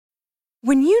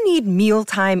When you need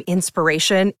mealtime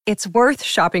inspiration, it's worth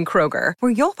shopping Kroger,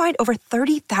 where you'll find over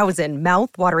 30,000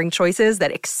 mouth-watering choices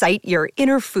that excite your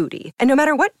inner foodie. And no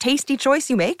matter what tasty choice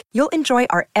you make, you'll enjoy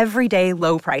our everyday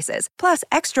low prices, plus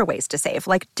extra ways to save,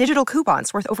 like digital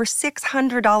coupons worth over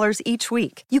 $600 each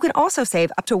week. You can also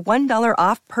save up to $1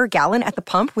 off per gallon at the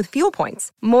pump with fuel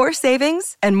points. More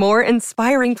savings and more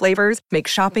inspiring flavors make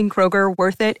shopping Kroger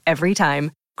worth it every time.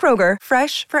 Kroger,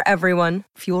 fresh for everyone.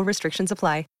 Fuel restrictions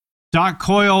apply. Doc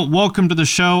Coyle, welcome to the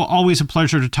show. Always a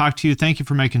pleasure to talk to you. Thank you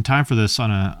for making time for this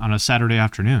on a Saturday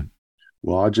afternoon.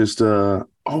 Well, I just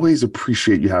always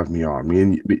appreciate you having me on. I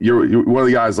mean, you're one of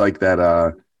the guys like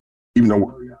that. Even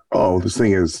though, this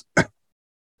thing is,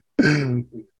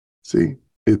 see,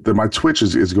 my Twitch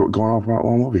is going off while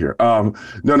I'm over here.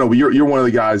 No, but you're one of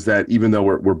the guys that, even though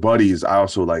we're buddies, I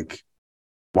also like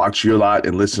watch you a lot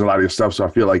and listen to a lot of your stuff. So I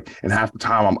feel like in half the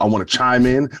time I want to chime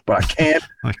in, but I can't.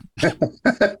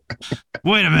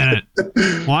 Wait a minute.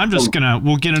 Well,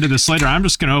 we'll get into this later. I'm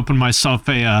just going to open myself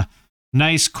a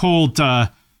nice cold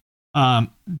Diet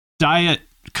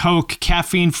Coke,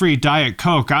 caffeine-free Diet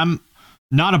Coke. I'm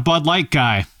not a Bud Light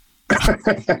guy.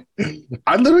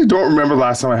 I literally don't remember the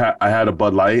last time I had a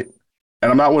Bud Light. And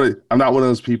I'm not one of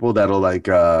those people that'll like,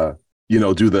 do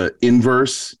the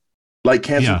inverse. Like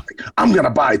cancel, I'm gonna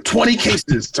buy 20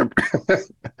 cases to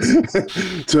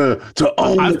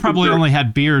own. I've probably only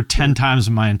had beer 10 times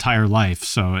in my entire life,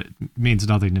 so it means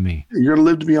nothing to me. You're gonna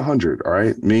live to be 100, all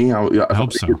right? Me, I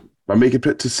hope so. If I make it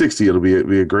to 60, it'll be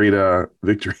a great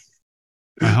victory.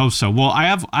 I hope so. Well, I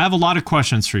have a lot of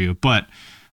questions for you, but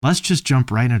let's just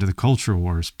jump right into the culture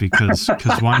wars because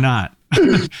why not?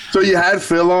 So you had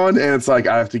Phil on, and it's like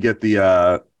I have to get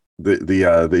the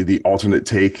alternate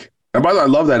take. And by the way, I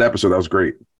love that episode. That was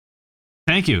great.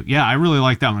 Thank you. Yeah, I really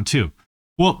like that one too.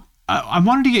 Well, I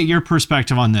wanted to get your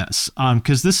perspective on this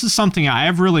because this is something I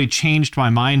have really changed my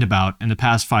mind about in the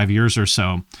past 5 years or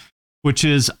so, which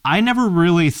is I never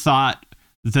really thought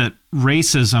that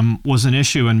racism was an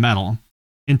issue in metal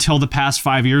until the past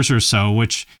 5 years or so,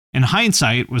 which in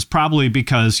hindsight was probably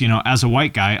because, as a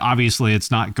white guy, obviously it's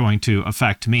not going to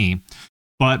affect me.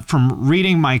 But from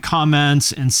reading my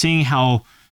comments and seeing how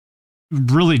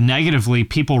really negatively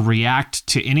people react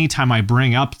to any time I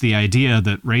bring up the idea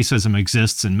that racism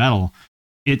exists in metal,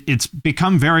 it's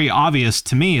become very obvious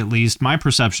to me, at least my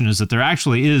perception is that there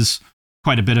actually is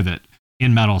quite a bit of it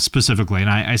in metal specifically. And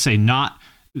I say not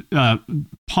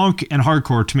punk and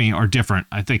hardcore to me are different.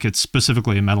 I think it's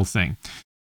specifically a metal thing.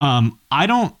 I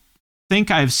don't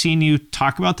think I've seen you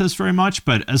talk about this very much,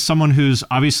 but as someone who's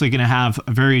obviously going to have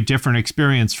a very different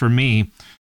experience from me,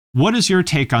 what is your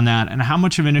take on that, and how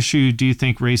much of an issue do you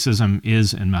think racism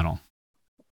is in metal?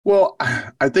 Well,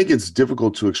 I think it's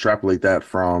difficult to extrapolate that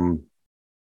from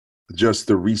just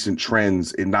the recent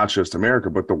trends in not just America,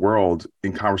 but the world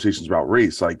in conversations about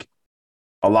race. Like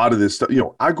a lot of this stuff,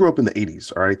 I grew up in the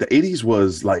 80s, all right? The 80s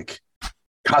was like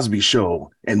Cosby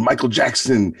Show and Michael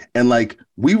Jackson. And like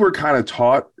we were kind of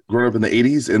taught growing up in the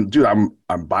 80s. And dude, I'm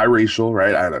biracial,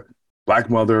 right? I had a black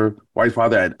mother, white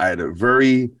father. I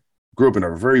grew up in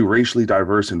a very racially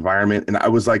diverse environment, and I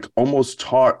was like almost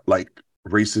taught like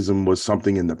racism was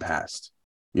something in the past,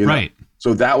 right?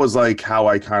 So that was like how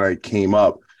I kind of came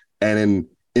up, and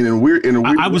in a weird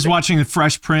I was watching the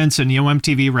Fresh Prince and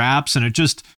MTV Raps, and it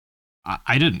just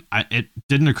it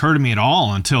didn't occur to me at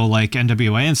all until like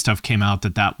NWA and stuff came out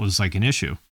that was like an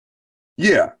issue.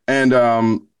 Yeah, and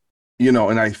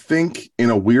and I think in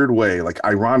a weird way, like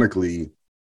ironically,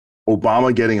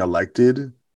 Obama getting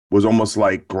elected was almost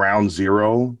like ground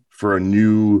zero for a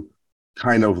new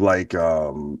kind of like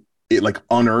it like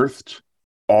unearthed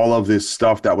all of this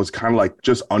stuff that was kind of like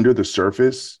just under the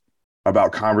surface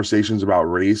about conversations about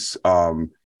race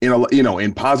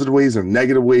in positive ways and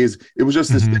negative ways. It was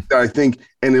just this thing that I think,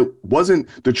 and it wasn't,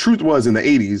 the truth was in the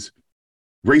 80s,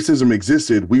 racism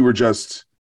existed. We were just,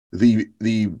 the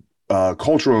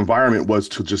cultural environment was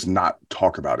to just not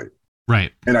talk about it.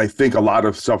 Right. And I think a lot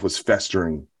of stuff was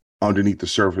festering underneath the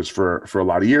surface for a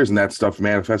lot of years. And that stuff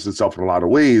manifested itself in a lot of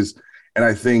ways. And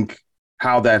I think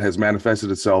how that has manifested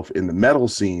itself in the metal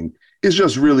scene is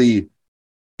just really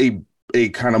a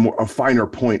kind of a finer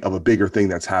point of a bigger thing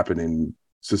that's happened in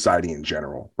society in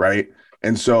general. Right.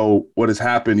 And so what has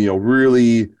happened,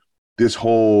 really this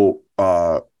whole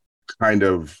kind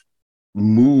of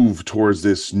move towards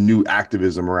this new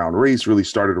activism around race really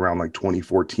started around like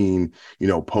 2014,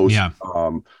 post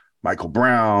Michael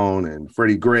Brown and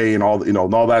Freddie Gray and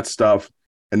all, all that stuff.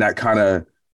 And that kind of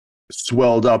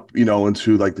swelled up,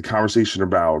 into like the conversation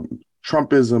about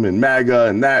Trumpism and MAGA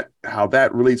and how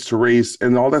that relates to race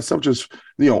and all that stuff. Just,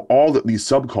 all these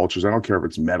subcultures. I don't care if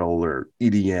it's metal or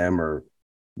EDM or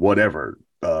whatever.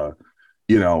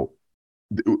 You know,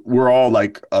 we're all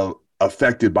like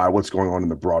affected by what's going on in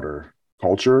the broader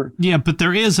culture. Yeah, but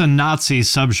there is a Nazi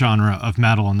subgenre of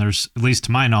metal, and there's, at least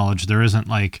to my knowledge, there isn't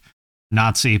like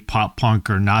Nazi pop punk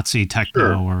or Nazi techno.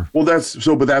 Sure. Or Well, that's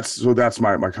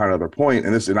my kind of other point.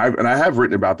 And I have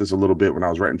written about this a little bit when I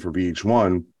was writing for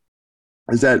VH1,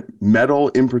 is that metal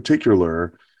in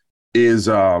particular is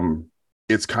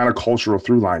its kind of cultural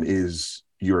through line is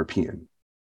European.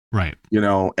 right.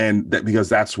 And that because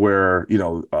that's where,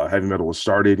 heavy metal was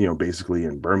started, basically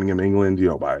in Birmingham, England,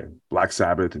 by Black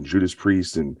Sabbath and Judas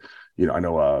Priest. And, I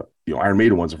know, Iron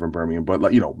Maiden ones are from Birmingham, but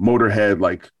like, Motorhead,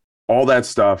 like all that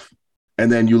stuff.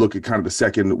 And then you look at kind of the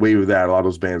second wave of that, a lot of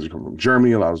those bands are coming from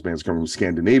Germany, a lot of those bands come from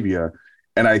Scandinavia.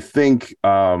 And I think,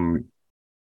 and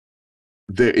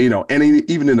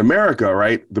even in America,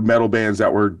 right, the metal bands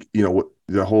that were,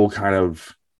 the whole kind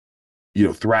of,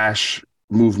 thrash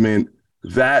movement,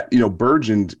 that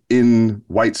burgeoned in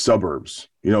white suburbs.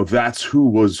 That's who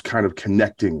was kind of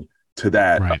connecting to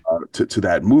that Right. to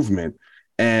that movement.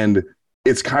 And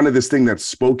it's kind of this thing that's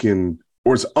spoken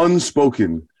or it's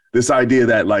unspoken, this idea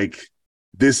that like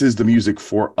this is the music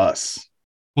for us.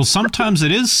 Well, sometimes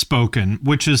it is spoken,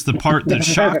 which is the part that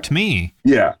shocked me.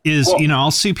 Yeah. Is,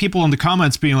 I'll see people in the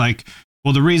comments being like,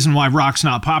 well, the reason why rock's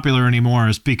not popular anymore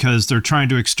is because they're trying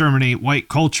to exterminate white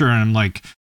culture. And I'm like,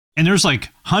 and there's like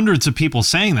hundreds of people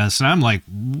saying this. And I'm like,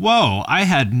 whoa, I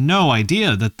had no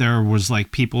idea that there was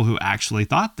like people who actually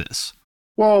thought this.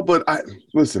 Well, but I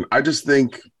just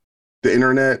think the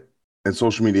internet and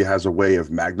social media has a way of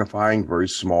magnifying very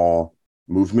small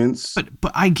movements.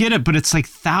 But I get it. But it's like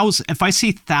thousands. If I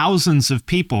see thousands of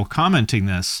people commenting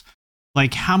this,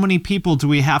 like how many people do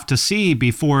we have to see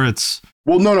before it's...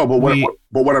 Well, no. But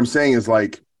what I'm saying is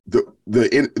like the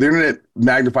internet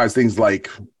magnifies things like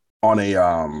on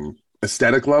a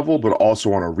aesthetic level, but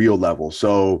also on a real level.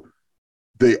 So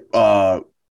the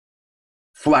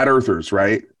flat earthers,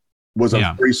 right, was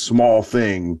a very small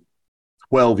thing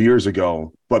 12 years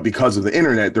ago, but because of the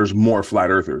internet, there's more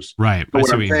flat earthers. Right. But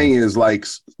what I'm saying is like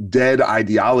dead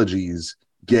ideologies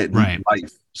get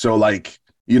life. So like,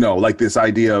 like this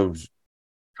idea of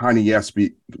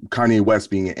Kanye West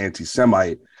being an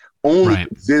anti-Semite only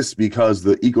exists because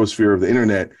the ecosphere of the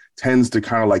internet tends to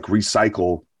kind of like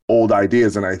recycle old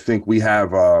ideas. And I think we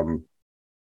have,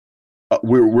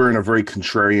 we're in a very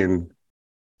contrarian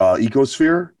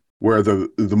ecosphere where the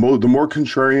more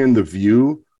contrarian the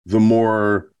view, the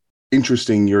more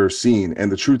interesting you're seen.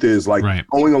 And the truth is like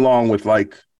going along with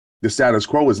like the status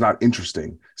quo is not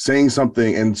interesting. Saying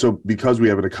something. And so because we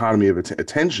have an economy of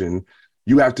attention,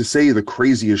 you have to say the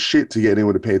craziest shit to get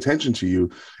anyone to pay attention to you.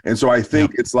 And so I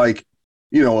think it's like,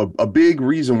 a big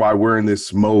reason why we're in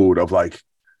this mode of like,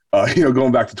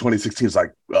 going back to 2016, it's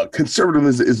like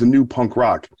conservatism is the new punk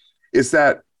rock. It's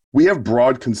that we have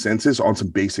broad consensus on some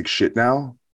basic shit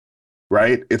now,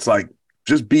 right? It's like,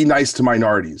 just be nice to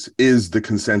minorities is the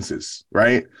consensus,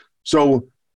 right? So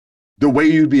the way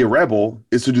you'd be a rebel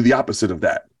is to do the opposite of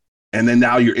that. And then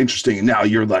now you're interesting. And now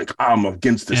you're like, I'm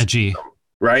against this. Edgy.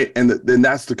 Right. And then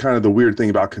that's the kind of the weird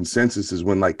thing about consensus is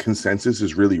when like consensus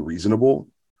is really reasonable.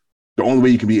 The only way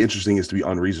you can be interesting is to be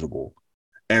unreasonable.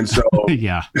 And so,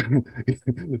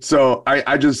 so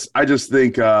I just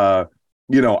think, I'm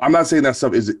not saying that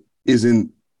stuff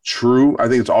isn't true. I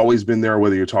think it's always been there,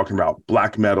 whether you're talking about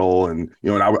black metal and,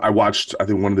 and I watched, I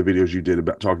think one of the videos you did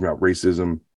about talking about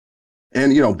racism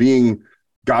and, being,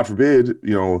 God forbid,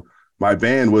 my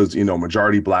band was,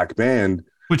 majority black band.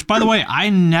 Which, by the way, I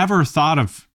never thought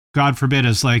of, God forbid,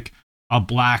 as like a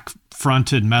black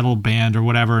fronted metal band or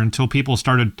whatever until people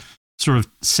started sort of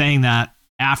saying that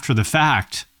after the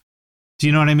fact. Do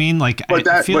you know what I mean? Like,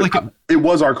 I feel like it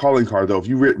was our calling card, though. If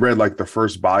you read like the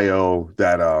first bio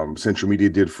that Central Media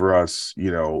did for us,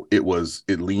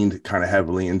 it leaned kind of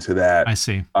heavily into that. I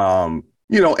see. And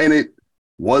it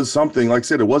was something, like I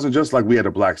said, it wasn't just like we had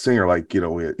a black singer, like,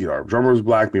 our drummer was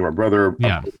black, me and my brother,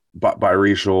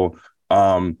 biracial.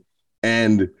 And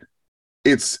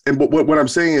what I'm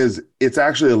saying is it's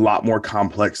actually a lot more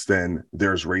complex than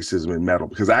there's racism in metal,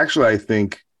 because actually I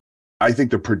think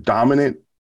the predominant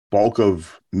bulk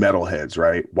of metalheads,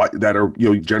 right, that are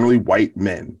generally white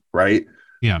men, right,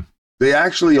 they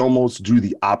actually almost do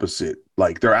the opposite.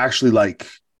 Like they're actually like,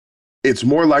 it's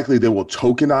more likely they will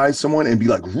tokenize someone and be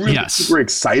like really super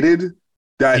excited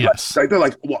that like they're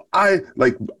like, well, I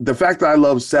like the fact that I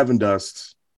love Seven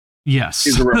Dust. Yes.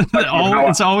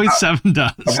 It's always Seven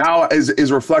Dust. Of how is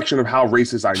a reflection of how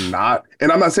racist I'm not.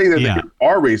 And I'm not saying that they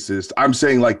are racist. I'm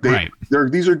saying like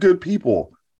these are good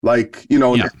people. Like,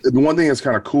 the one thing that's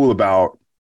kind of cool about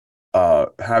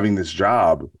having this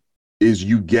job is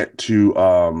you get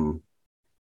to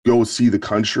go see the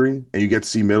country and you get to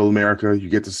see middle America, you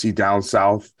get to see down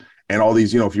south and all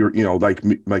these, if you're, like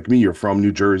me, you're from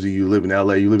New Jersey, you live in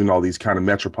LA, you live in all these kind of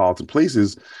metropolitan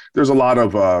places. There's a lot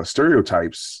of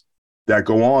stereotypes that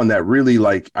go on that really,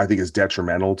 like, I think is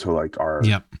detrimental to like our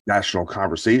national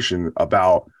conversation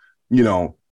about,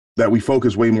 that we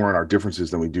focus way more on our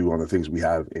differences than we do on the things we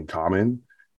have in common.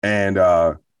 And,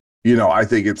 I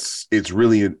think it's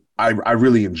really, I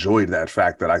really enjoyed that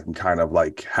fact that I can kind of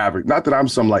like have it. Not that I'm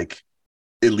some like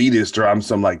elitist or I'm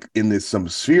some like in some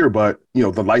sphere, but the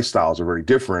lifestyles are very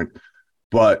different.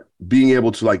 But being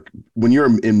able to, like, when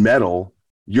you're in metal,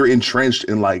 you're entrenched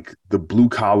in like the blue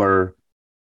collar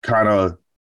kind of,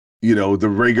 the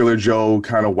regular Joe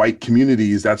kind of white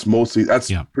communities. That's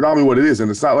predominantly what it is.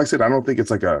 And it's not, like I said, I don't think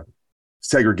it's like a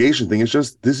segregation thing. It's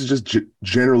just, this is just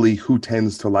generally who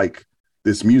tends to like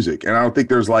this music. And I don't think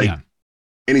there's like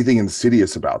anything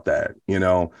insidious about that.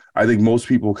 I think most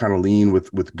people kind of lean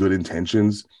with good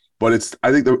intentions, but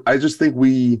I just think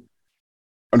we,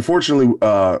 unfortunately,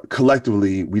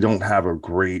 collectively, we don't have a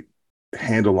great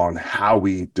handle on how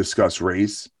we discuss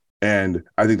race. And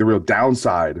I think the real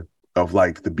downside of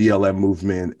like the BLM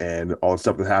movement and all the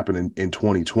stuff that happened in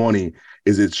 2020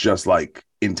 is it's just like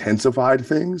intensified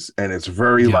things. And it's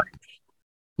very like,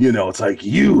 it's like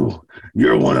you're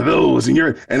one of those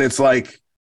and it's like,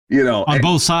 on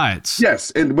both sides.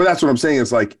 Yes. But that's what I'm saying.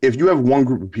 It's like, if you have one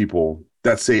group of people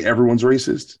that say everyone's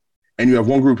racist and you have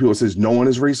one group of people that says no one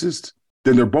is racist,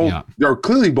 then they're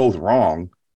clearly both wrong.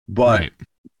 But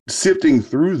sifting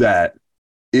through that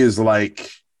is like,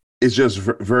 it's just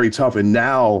very tough. And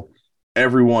now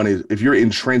everyone is, if you're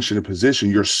entrenched in a position,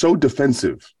 you're so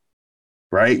defensive,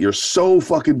 right? You're so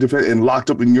fucking defensive and locked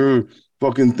up in your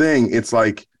fucking thing. It's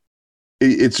like,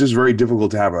 it's just very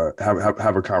difficult to have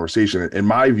a conversation. And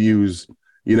my views,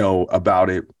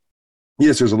 about it.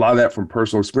 Yes, there's a lot of that from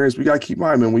personal experience. But you got to keep in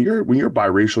mind, man, when you're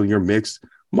biracial and you're mixed,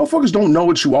 motherfuckers don't know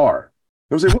what you are.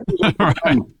 You know what I'm saying?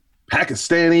 I'm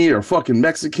Pakistani or fucking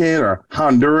Mexican or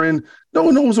Honduran. No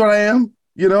one knows what I am.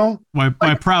 My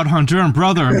proud Honduran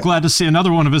brother. I'm glad to see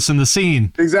another one of us in the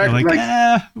scene. Exactly.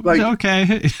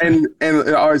 Okay. And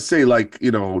I always say, like,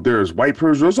 there's white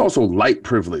privilege. There's also light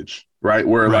privilege, right?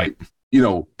 Where like,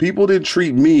 people didn't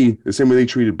treat me the same way they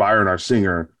treated Byron, our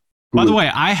singer. By the way,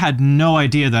 I had no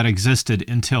idea that existed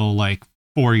until like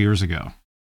 4 years ago.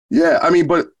 Yeah, I mean,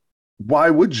 but why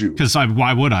would you? Because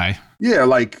why would I? Yeah,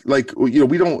 like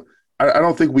we don't. I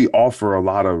don't think we offer a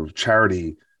lot of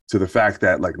charity to the fact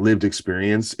that like lived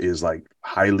experience is like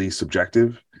highly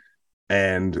subjective,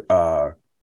 and and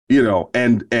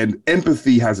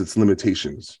empathy has its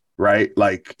limitations, right?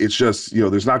 Like it's just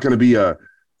there's not going to be a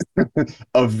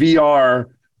VR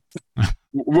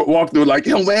walk through like,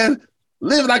 yo man,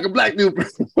 live like a black dude.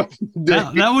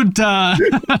 that would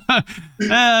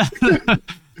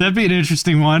that'd be an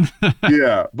interesting one.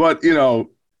 Yeah, but no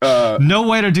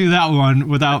way to do that one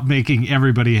without making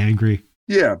everybody angry.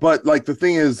 Yeah, but like the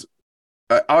thing is,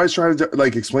 I always try to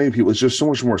like explain to people it's just so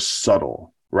much more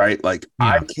subtle, right? Like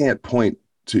I can't point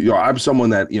to I'm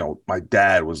someone that my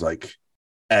dad was like,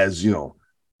 as to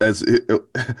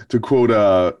quote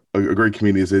a great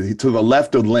comedian, said to the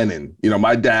left of Lenin.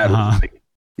 My dad was like,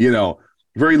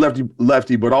 very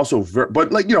lefty, but also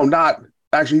but like not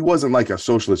actually, he wasn't like a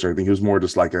socialist or anything. He was more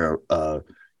just like a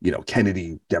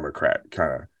Kennedy Democrat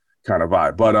kind of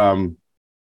vibe. But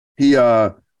he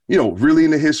really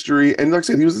into history, and like I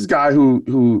said, he was this guy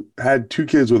who had 2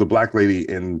 kids with a black lady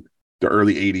in the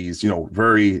early 80s.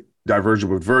 Very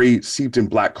divergent, but very seeped in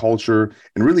black culture,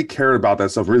 and really cared about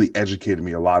that stuff. Really educated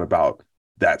me a lot about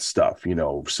that stuff.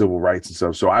 Civil rights and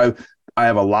stuff. So I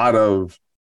have a lot of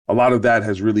that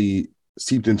has really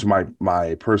seeped into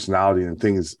my personality and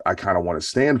things I kind of want to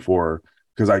stand for,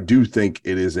 because I do think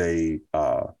it is a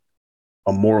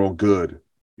moral good,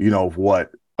 of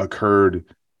what occurred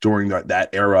during that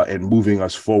era and moving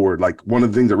us forward. Like one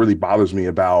of the things that really bothers me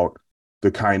about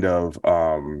the kind of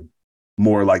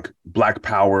more like black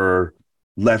power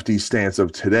lefty stance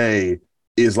of today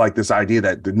is like this idea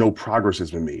that no progress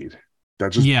has been made.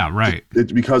 That just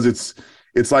it's because it's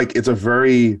like it's a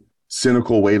very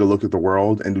cynical way to look at the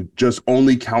world and to just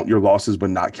only count your losses but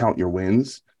not count your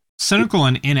wins. Cynical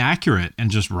and inaccurate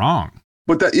and just wrong.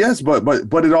 But that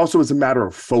but it also is a matter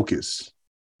of focus,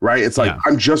 right? It's like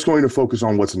I'm just going to focus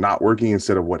on what's not working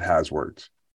instead of what has worked.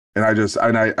 And I just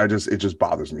it just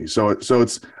bothers me. So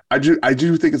it's I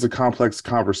do think it's a complex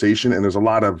conversation, and there's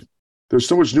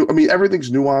so much new. I mean,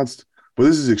 everything's nuanced, but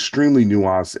this is extremely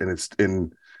nuanced, and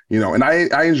and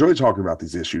I enjoy talking about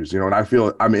these issues, and I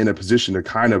feel I'm in a position to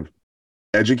kind of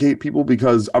educate people,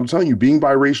 because I'm telling you, being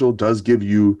biracial does give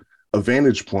you a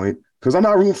vantage point, because I'm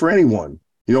not rooting for anyone.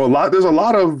 You know, there's a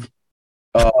lot of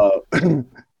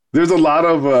there's a lot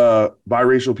of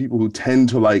biracial people who tend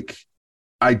to like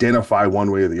identify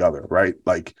one way or the other, right?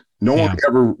 Like no one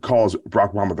ever calls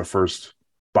Barack Obama the first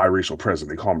biracial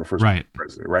president. They call him the first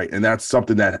president, right? And that's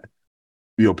something that,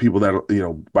 you know, people that, you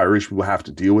know, biracial people have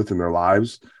to deal with in their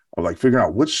lives, of like figuring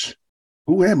out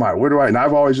who am I? Where do I? And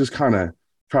I've always just kind of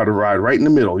tried to ride right in the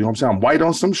middle. You know what I'm saying? I'm white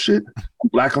on some shit, I'm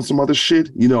black on some other shit,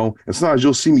 you know, and sometimes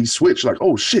you'll see me switch like,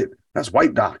 oh shit, that's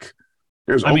white Doc.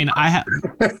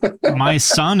 My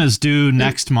son is due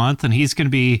next month, and he's going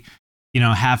to be, you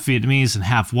know, half Vietnamese and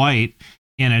half white.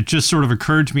 And it just sort of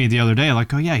occurred to me the other day,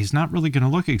 like, oh yeah, he's not really going to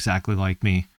look exactly like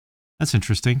me. That's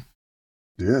interesting.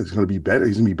 Yeah, he's going to be better.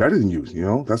 He's going to be better than you. You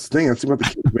know, that's the thing. That's about the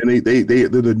kids, man.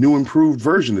 They're the new improved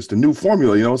version. It's the new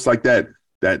formula. You know, it's like that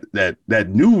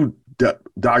new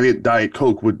diet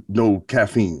Coke with no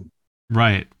caffeine.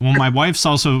 Right. Well, my wife's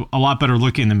also a lot better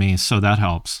looking than me, so that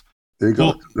helps. There you go.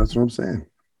 Well, that's what I'm saying.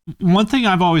 One thing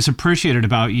I've always appreciated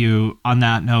about you on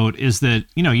that note is that,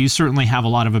 you know, you certainly have a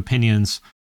lot of opinions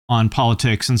on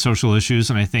politics and social issues,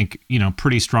 and I think, you know,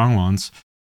 pretty strong ones.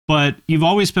 But you've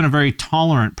always been a very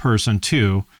tolerant person,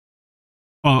 too,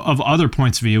 of other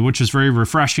points of view, which is very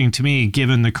refreshing to me,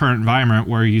 given the current environment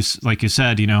where you, like you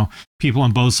said, you know, people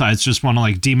on both sides just want to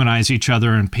like demonize each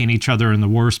other and paint each other in the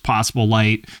worst possible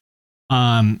light.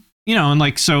 You know, and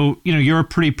like, so, you know, you're a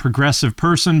pretty progressive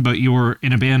person, but you were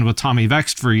in a band with Tommy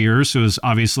Vext for years, who is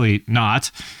obviously not.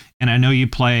 And I know you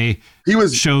play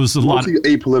shows a lot. He was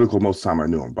apolitical most of the time I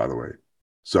knew him, by the way.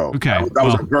 So okay,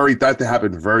 that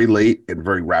happened very late and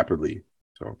very rapidly.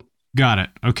 So got it.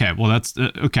 Okay, well that's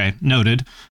okay, noted.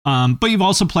 But you've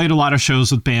also played a lot of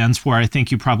shows with bands where I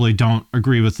think you probably don't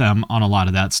agree with them on a lot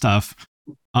of that stuff.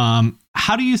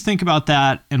 How do you think about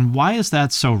that, and why is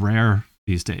that so rare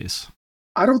these days?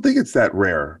 I don't think it's that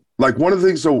rare. Like one of the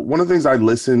things I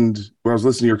listened when I was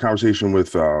listening to your conversation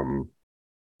with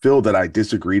Phil that I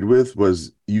disagreed with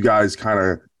was you guys kind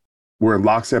of were in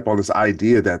lockstep on this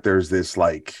idea that there's this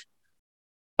like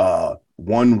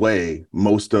one way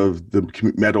most of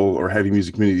the metal or heavy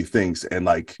music community thinks, and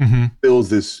like Phil's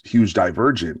this huge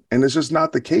divergent, and it's just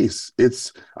not the case.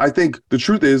 I think the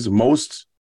truth is most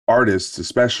artists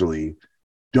especially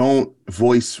don't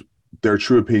voice their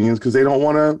true opinions because they don't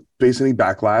want to face any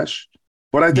backlash.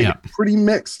 But I think it's pretty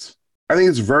mixed. I think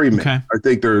it's very mixed. Okay. I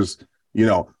think there's, you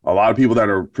know, a lot of people that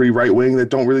are pretty right wing that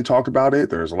don't really talk about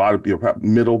it. There's a lot of people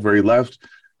middle, very left,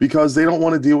 because they don't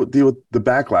want to deal with the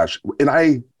backlash. And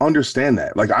I understand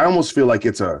that. Like I almost feel like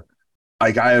it's a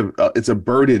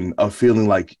burden of feeling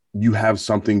like you have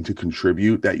something to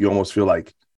contribute, that you almost feel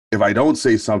like if I don't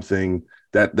say something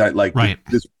that like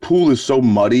this pool is so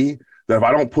muddy that if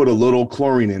I don't put a little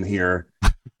chlorine in here,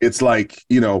 it's like,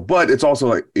 you know, but it's also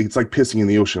like, it's like pissing in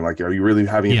the ocean. Like, are you really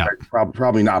having it?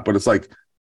 Probably not, but it's like,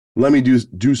 let me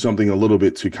do something a little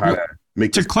bit to kind of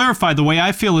make to clarify. The way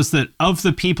I feel is that of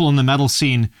the people in the metal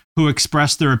scene who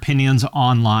express their opinions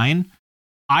online,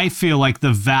 I feel like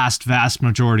the vast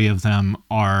majority of them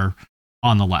are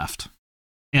on the left.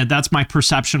 And that's my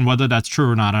perception. Whether that's true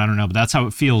or not, I don't know, but that's how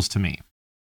it feels to me.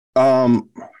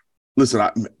 Listen,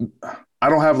 I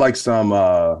don't have like some,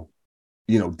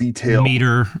 you know, detailed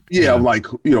meter. Yeah, like,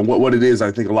 you know, what it is.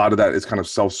 I think a lot of that is kind of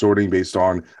self-sorting based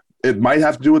on, it might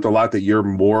have to do with a lot that you're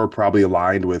more probably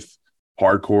aligned with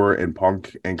hardcore and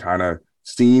punk and kind of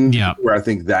scene, where I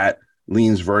think that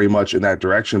leans very much in that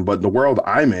direction. But the world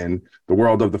I'm in, the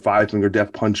world of the Five Finger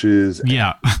Death Punches,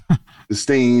 the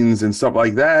Stains and stuff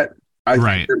like that, I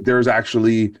think there's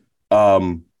actually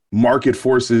market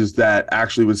forces that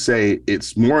actually would say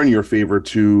it's more in your favor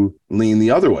to lean the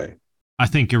other way. I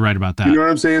think you're right about that. You know what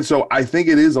I'm saying? So I think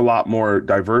it is a lot more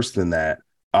diverse than that.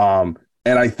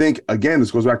 And I think, again,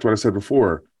 this goes back to what I said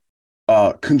before.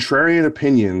 Contrarian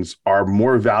opinions are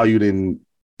more valued in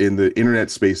the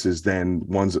internet spaces than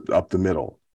ones up the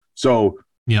middle. So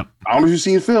I don't know if you've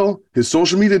seen Phil. His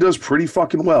social media does pretty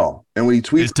fucking well. And when he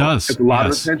tweets, it gets a lot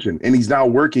of attention. And he's now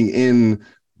working in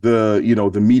the, you know,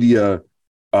 the media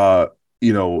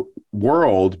you know,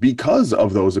 world because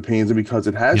of those opinions and because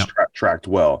it has tracked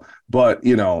well. But,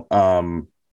 you know, I'm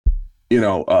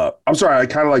sorry, I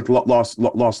kind of like lost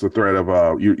the thread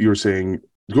of you were saying,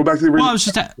 go back to the original. Well, I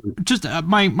was just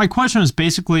my question is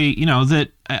basically, you know,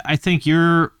 that I think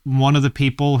you're one of the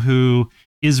people who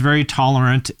is very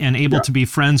tolerant and able to be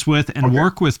friends with and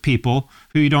work with people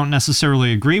who you don't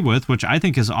necessarily agree with, which I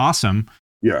think is awesome.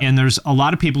 Yeah. And there's a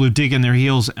lot of people who dig in their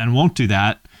heels and won't do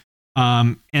that.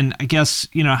 And I guess,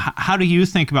 you know, how do you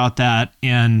think about that?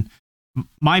 And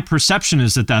my perception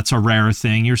is that that's a rare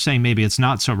thing. You're saying maybe it's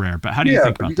not so rare, but how do you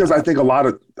think about because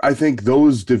that? I think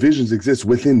those divisions exist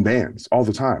within bands all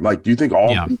the time. Like, do you think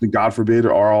all, God forbid,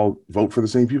 are all vote for the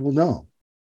same people? No,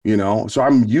 so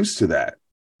I'm used to that.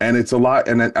 And it's a lot.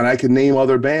 And I can name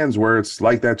other bands where it's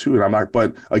like that too. And I'm like,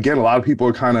 but again, a lot of people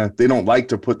are they don't like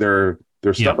to put their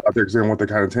stuff out there because they don't want that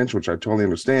kind of attention, which I totally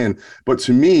understand. But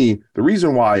to me, the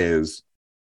reason why is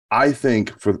I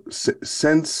think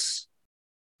since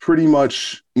pretty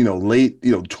much, late,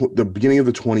 the beginning of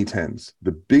the 2010s,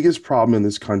 the biggest problem in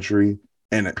this country,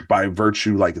 and by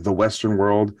virtue, like the Western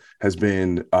world, has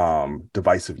been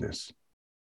divisiveness.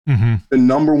 Mm-hmm. The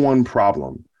number one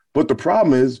problem. But the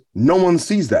problem is no one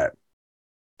sees that.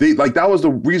 That was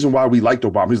the reason why we liked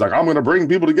Obama. He's like, I'm going to bring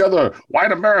people together.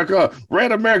 White America,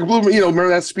 red America, blue. Remember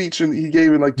that speech he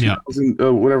gave in like 2000,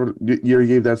 whatever year he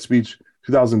gave that speech,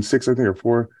 2006, I think, or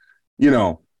 4.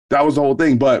 That was the whole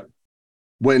thing. But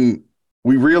when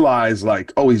we realized,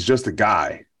 like, oh, he's just a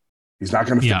guy. He's not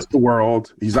going to fix the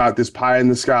world. He's not this pie in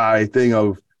the sky thing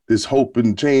of this hope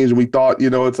and change. And we thought,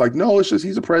 it's like, no, it's just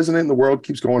he's a president and the world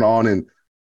keeps going on. And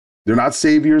they're not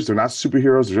saviors. They're not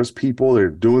superheroes. They're just people. They're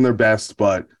doing their best.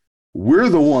 But we're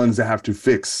the ones that have to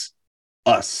fix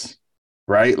us,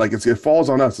 right? Like, it falls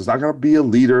on us. It's not going to be a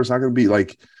leader. It's not going to be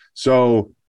like,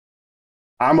 so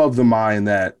I'm of the mind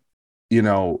that, in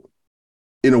a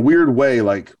weird way,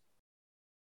 like,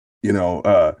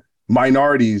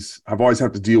 minorities have always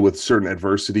had to deal with certain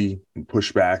adversity and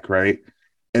pushback, right?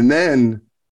 And then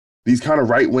these kind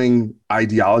of right-wing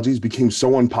ideologies became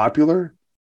so unpopular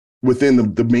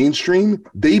within the mainstream,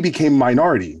 they became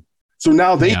minority. So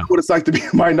now they know what it's like to be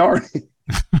a minority.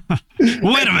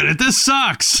 Wait a minute, this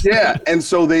sucks. Yeah, and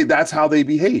so that's how they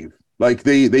behave. Like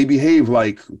they behave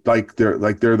like they're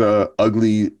the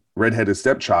ugly redheaded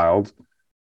stepchild,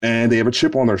 and they have a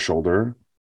chip on their shoulder.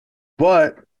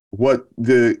 But what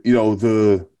the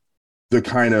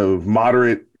kind of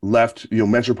moderate left,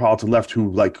 metropolitan left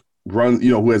who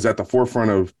who is at the forefront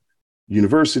of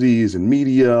universities and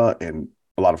media and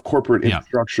a lot of corporate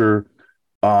infrastructure,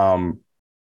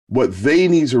 what they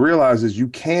need to realize is you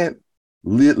can't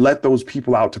let those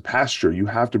people out to pasture. You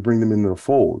have to bring them into the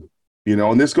fold,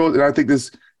 and this goes, and I think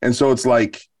this, and so it's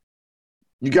like,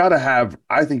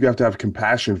 I think you have to have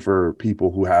compassion for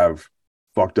people who have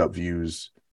fucked up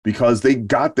views because they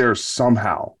got there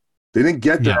somehow. They didn't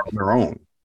get there on their own,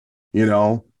 and,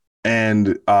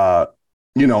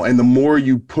 and the more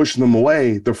you push them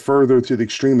away, the further to the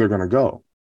extreme they're going to go.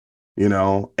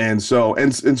 And so by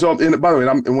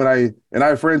the way, I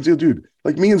have friends, dude,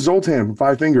 like me and Zoltan from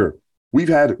Five Finger, we've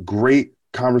had great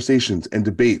conversations and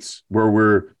debates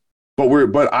where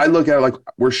but I look at it like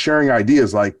we're sharing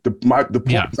ideas. Like the point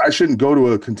is I shouldn't go to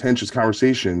a contentious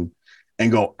conversation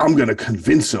and go, I'm going to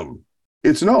convince him.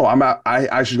 It's no,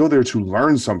 I should go there to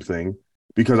learn something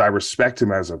because I respect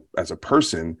him as a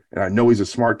person. And I know he's a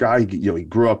smart guy. He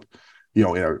grew up, in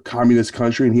a communist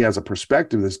country, and he has a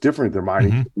perspective that's different than mine.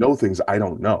 Mm-hmm. He know things I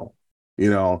don't know,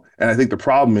 and I think the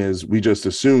problem is we just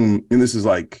assume, and this is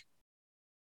like,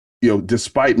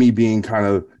 despite me being kind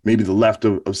of maybe the left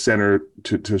of center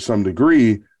to some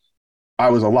degree, I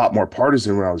was a lot more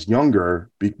partisan when I was younger,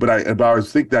 but I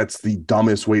think that's the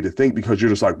dumbest way to think, because you're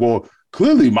just like, well,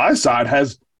 clearly my side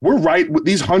we're right with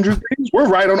these 100 things. We're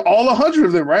right on all 100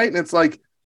 of them. Right. And it's like,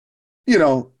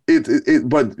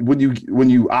 but when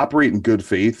you operate in good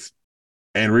faith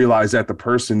and realize that the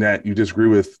person that you disagree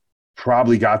with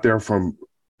probably got there from,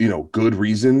 good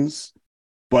reasons,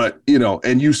 but,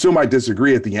 and you still might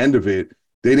disagree at the end of it.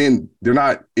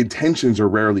 Intentions are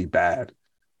rarely bad,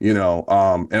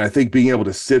 and I think being able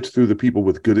to sift through the people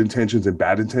with good intentions and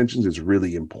bad intentions is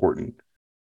really important,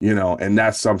 and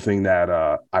that's something that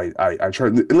I try.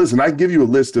 Listen, I give you a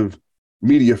list of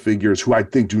media figures who I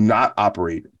think do not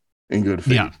operate in good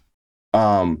faith. Yeah.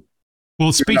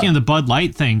 Well, speaking of the Bud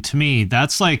Light thing, to me,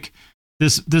 that's like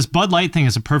this Bud Light thing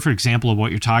is a perfect example of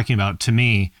what you're talking about. To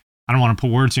me, I don't want to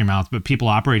put words in your mouth, but people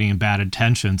operating in bad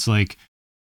intentions, like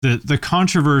the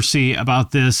controversy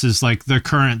about this is like the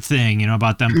current thing,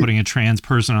 about them putting a trans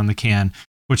person on the can,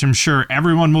 which I'm sure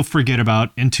everyone will forget about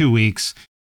in 2 weeks.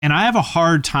 And I have a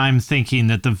hard time thinking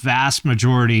that the vast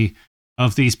majority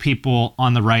of these people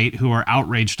on the right who are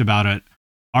outraged about it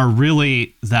are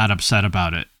really that upset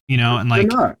about it, and like,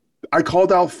 they're not. I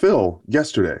called out Phil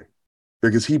yesterday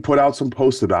because he put out some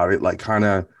posts about it, like kind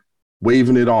of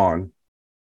waving it on.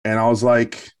 And I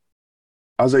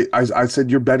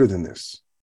said, you're better than this.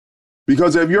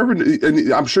 Because have you ever,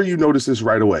 and I'm sure you noticed this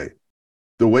right away,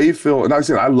 the way Phil, and I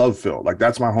said, I love Phil. Like,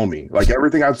 that's my homie. Like,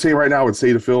 everything I'd say right now, I would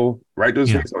say to Phil, right to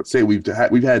his face, I would say, we've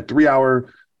had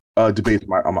 3-hour debates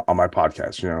on my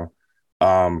podcast,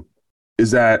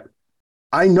 is that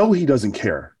I know he doesn't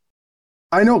care.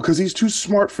 I know, because he's too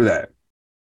smart for that.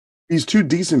 He's too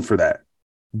decent for that.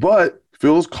 But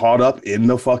Phil's caught up in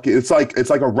the fucking. It's like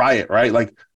a riot, right?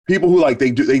 Like people who like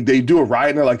they do a riot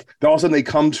and they're like, then all of a sudden they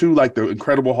come to like the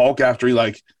Incredible Hulk after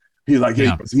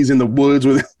he's in the woods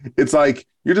with. It's like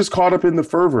you're just caught up in the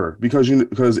fervor because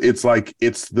it's like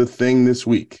it's the thing this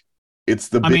week.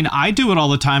 I mean, I do it all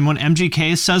the time when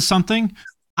MGK says something.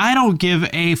 I don't give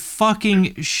a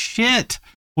fucking shit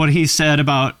what he said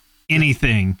about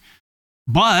anything,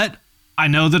 but I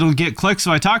know that it'll get clicks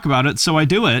if I talk about it, so I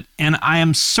do it. And I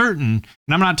am certain,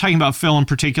 and I'm not talking about Phil in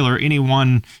particular,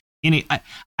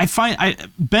 I find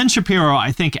Ben Shapiro,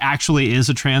 I think, actually is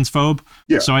a transphobe.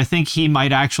 Yeah. So I think he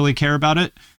might actually care about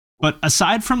it. But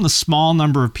aside from the small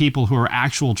number of people who are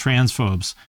actual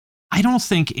transphobes, I don't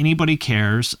think anybody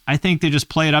cares. I think they just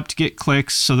play it up to get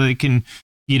clicks so they can,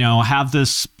 have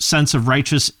this sense of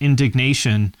righteous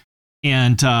indignation.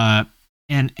 And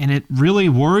it really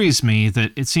worries me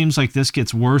that it seems like this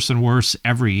gets worse and worse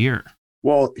every year.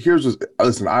 Well,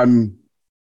 listen,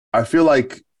 I feel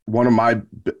like one of my,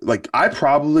 like, I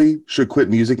probably should quit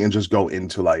music and just go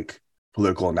into like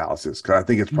political analysis, because I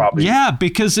think it's probably. Yeah,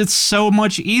 because it's so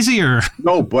much easier.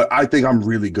 No, but I think I'm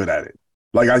really good at it.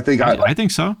 Like, I think I think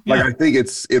so. Yeah. Like, I think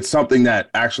it's something that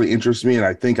actually interests me. And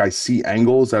I think I see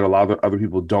angles that a lot of other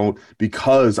people don't,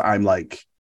 because I'm like,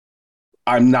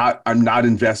 I'm not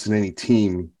invested in any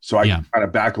team. So I can kind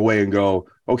of back away and go,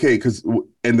 okay.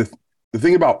 And the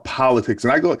thing about politics,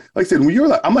 and I go, like I said, when you're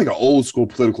like, I'm like an old school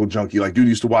political junkie. Like, dude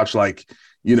used to watch like,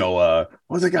 what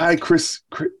was the guy? Chris,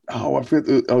 I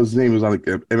forget his name. Was on like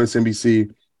MSNBC.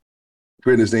 I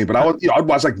forget his name, but I'd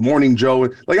watch like Morning Joe.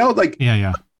 And like, I was like,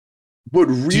 yeah. But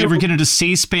did you ever get into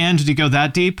C-SPAN? Did you go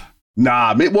that deep?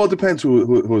 Nah, well, it depends who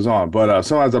was on. But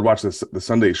sometimes I'd watch the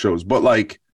Sunday shows. But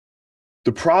like,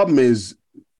 the problem is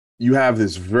you have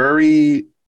this very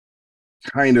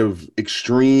kind of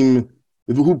extreme,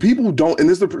 who people don't, and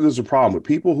there's a problem with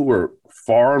people who are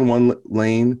far in one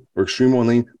lane or extreme one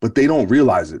lane, but they don't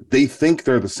realize it. They think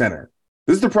they're the center.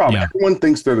 This is the problem. Yeah. Everyone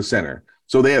thinks they're the center.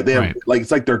 So they have right. Like,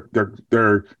 it's like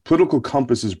their political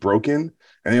compass is broken,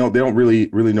 and they don't really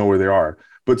know where they are.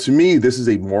 But to me, this is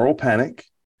a moral panic.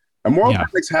 And moral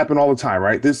panics happen all the time,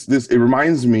 right? It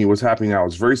reminds me what's happening now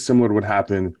is very similar to what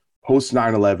happened post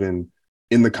 9/11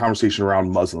 in the conversation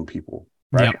around Muslim people,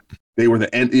 right? Yep. They were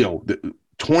the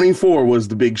 24 was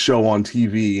the big show on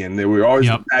TV, and they were always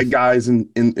the bad guys in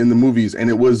the movies, and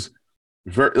it was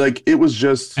very like it was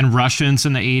just and Russians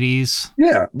in the 80s.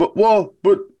 Yeah, but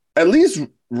at least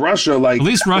Russia,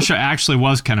 Russia actually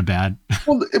was kind of bad.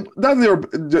 Well, not that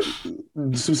they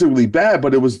were specifically bad,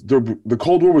 but it was the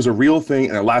Cold War was a real thing,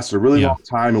 and it lasted a really long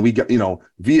time. And we got,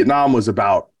 Vietnam was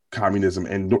about communism,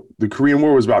 and the Korean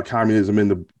War was about communism, and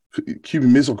the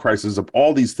Cuban Missile Crisis, of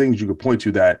all these things you could point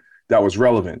to that was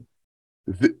relevant.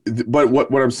 But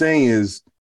what I'm saying is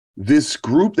this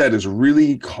group that is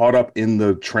really caught up in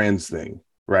the trans thing,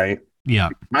 right? Yeah.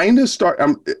 I don't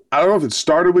know if it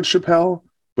started with Chappelle,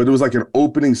 but it was like an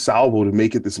opening salvo to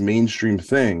make it this mainstream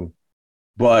thing.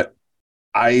 But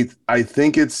I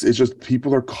think it's just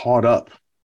people are caught up.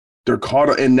 They're caught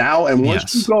up. And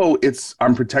once you go,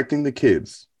 I'm protecting the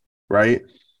kids, right?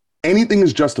 Anything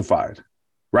is justified,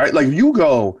 right? Like, if you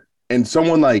go and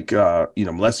someone like,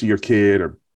 molested your kid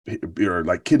or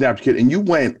like kidnapped your kid, and you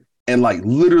went and like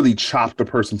literally chopped the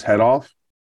person's head off,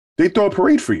 they throw a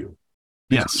parade for you.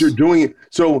 Yes. You're doing it.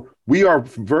 So we are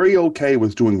very okay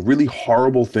with doing really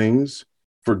horrible things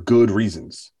for good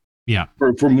reasons. Yeah.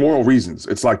 For moral reasons.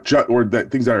 It's like,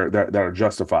 things that are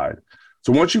justified.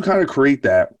 So once you kind of create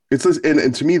that,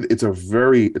 and to me,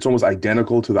 it's almost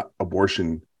identical to the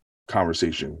abortion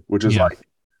conversation, which is like,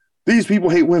 these people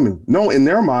hate women. No, in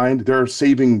their mind, they're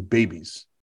saving babies.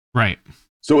 Right.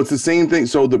 So it's the same thing.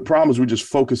 So the problem is we just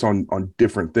focus on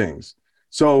different things.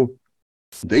 So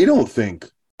they don't think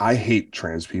I hate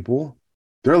trans people.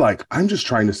 They're like, I'm just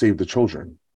trying to save the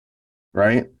children.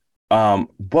 Right.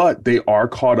 But they are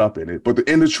caught up in it.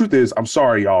 And the truth is, I'm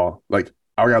sorry, y'all. Like,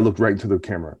 I gotta look right into the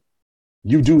camera.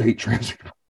 You do hate trans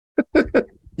people.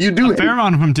 You do. A fair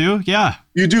amount of them do. Yeah.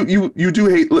 You do. You do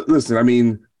hate. Listen, I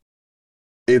mean,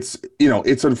 it's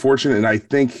unfortunate. And I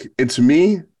think to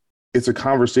me, it's a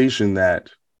conversation that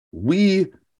we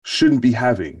shouldn't be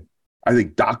having. I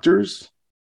think doctors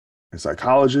and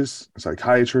psychologists and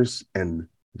psychiatrists, and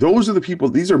those are the people,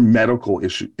 these are medical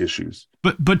issues.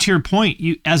 But to your point,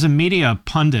 you, as a media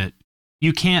pundit,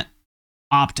 you can't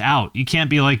opt out. You can't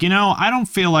be like, I don't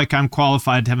feel like I'm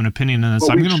qualified to have an opinion on this.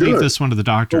 I'm going to leave this one to the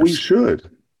doctors. But we should.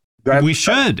 We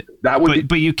should.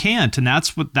 But you can't. And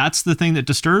that's the thing that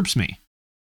disturbs me.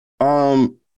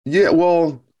 Yeah,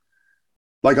 well,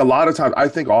 like a lot of times, I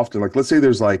think often, like let's say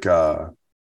there's like a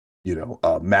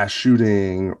mass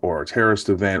shooting or a terrorist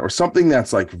event or something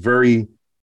that's like very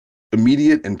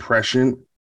immediate and prescient.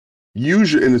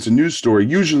 Usually, and it's a news story.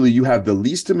 Usually, you have the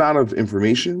least amount of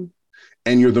information,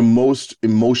 and you're the most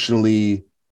emotionally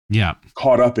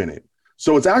caught up in it.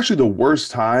 So it's actually the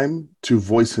worst time to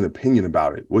voice an opinion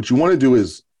about it. What you want to do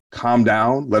is calm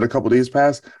down, let a couple of days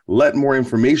pass, let more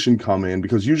information come in,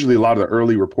 because usually a lot of the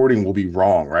early reporting will be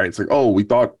wrong, right? It's like, oh, we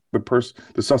thought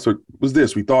the suspect was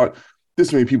this. We thought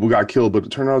this many people got killed, but it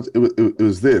turned out it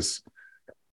was this.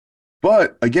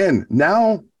 But again,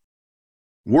 now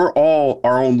we're all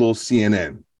our own little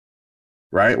CNN,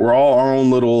 right? We're all our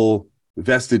own little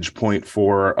vestige point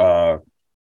for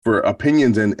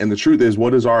opinions. And the truth is,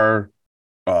 what is our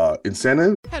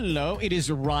incentive? Hello, it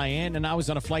is Ryan, and I was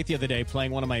on a flight the other day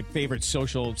playing one of my favorite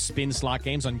social spin slot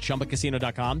games on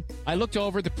ChumbaCasino.com. I looked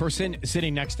over at the person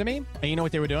sitting next to me, and you know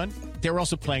what they were doing? They were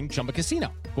also playing Chumba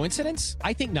Casino. Coincidence?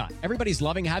 I think not. Everybody's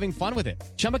loving having fun with it.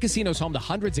 Chumba Casino is home to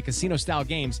hundreds of casino-style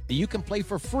games that you can play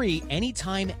for free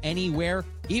anytime, anywhere,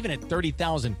 even at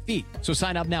 30,000 feet. So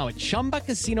sign up now at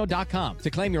ChumbaCasino.com to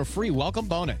claim your free welcome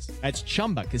bonus. That's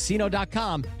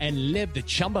ChumbaCasino.com and live the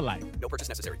Chumba life. No purchase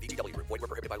necessary. VGW. Void where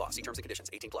prohibited by law. See terms and conditions.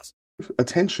 18+.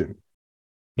 Attention.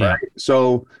 Right.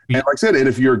 So, and like I said, and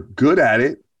if you're good at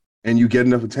it and you get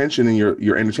enough attention and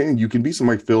you're entertaining, you can be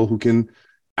someone like Phil who can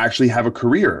actually have a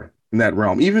career in that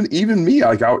realm. Even me,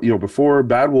 like before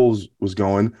Bad Wolves was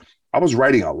going, I was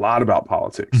writing a lot about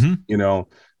politics,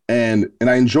 and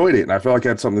I enjoyed it, and I felt like I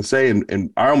had something to say,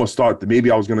 and I almost thought that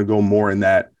maybe I was going to go more in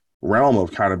that realm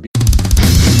of kind of.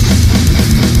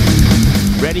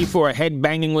 Ready for a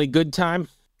head-bangingly good time?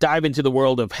 Dive into the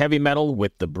world of heavy metal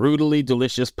with the Brutally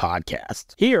Delicious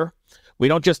podcast. Here, we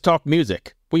don't just talk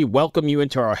music. We welcome you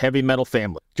into our heavy metal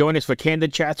family. Join us for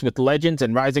candid chats with legends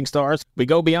and rising stars. We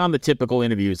go beyond the typical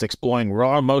interviews, exploring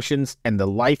raw emotions and the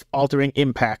life-altering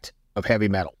impact of heavy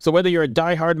metal. So whether you're a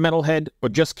diehard metalhead or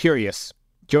just curious,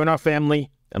 join our family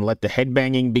and let the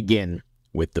headbanging begin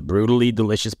with the Brutally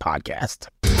Delicious podcast.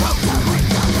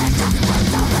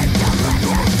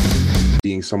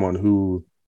 Being someone who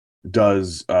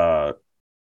does,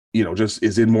 just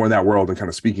is in more in that world and kind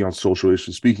of speaking on social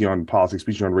issues, speaking on politics,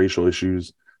 speaking on racial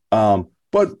issues.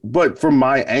 But from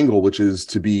my angle, which is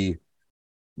to be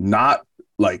not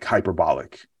like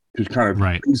hyperbolic, to kind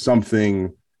of do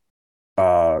something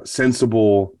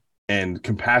sensible and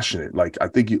compassionate. Like I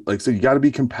think, like I said, you got to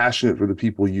be compassionate for the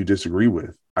people you disagree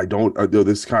with. I don't,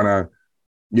 this kind of,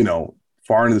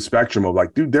 far into the spectrum of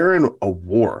like, dude, they're in a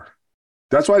war.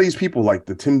 That's why these people, like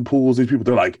the Tim Pools, these people,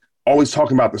 they're like always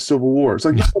talking about the Civil War. It's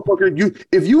like,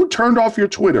 if you turned off your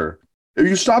Twitter, if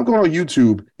you stopped going on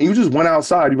YouTube and you just went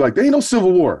outside, you'd be like, there ain't no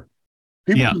Civil War.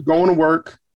 People just going to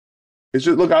work. It's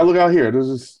just, look out here. There's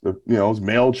this,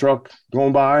 mail truck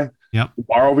going by. Yep.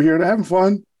 Bar over here. They're having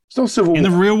fun. It's no Civil War. In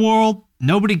the real world,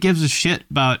 nobody gives a shit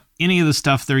about any of the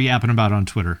stuff they're yapping about on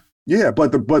Twitter. Yeah,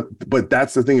 but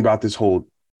that's the thing about this whole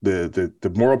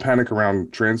the moral panic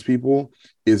around trans people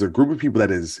is a group of people that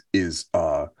is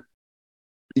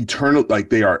eternal,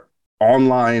 like they are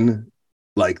online,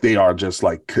 like they are just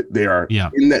like they are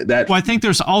in that. Well, I think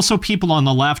there's also people on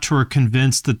the left who are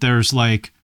convinced that there's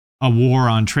like a war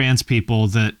on trans people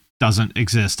that doesn't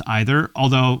exist either,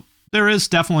 although there is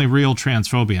definitely real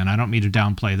transphobia, and I don't mean to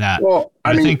downplay that. Well,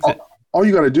 I think all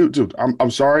you got to do, dude,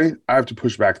 I'm sorry, I have to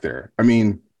push back there. I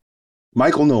mean,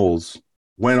 Michael Knowles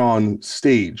went on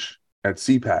stage at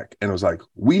CPAC and was like,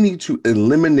 we need to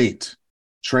eliminate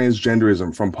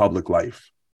transgenderism from public life.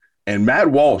 And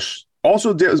Matt Walsh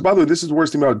also did, by the way, this is the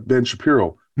worst thing about Ben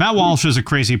Shapiro. Matt Walsh is a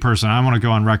crazy person. I want to go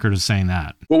on record as saying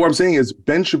that. Well, what I'm saying is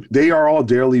they are all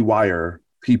Daily Wire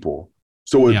people.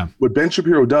 So what Ben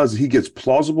Shapiro does is he gets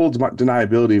plausible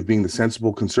deniability of being the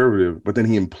sensible conservative, but then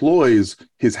he employs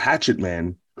his hatchet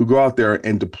men who go out there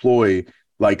and deploy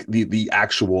like the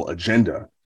actual agenda.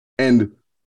 And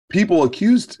people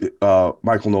accused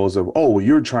Michael Knowles of, oh, well,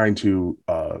 you're trying to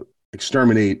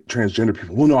exterminate transgender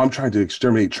people. Well, no, I'm trying to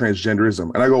exterminate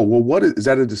transgenderism. And I go, well, what is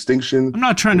that a distinction? I'm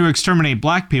not trying to exterminate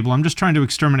black people. I'm just trying to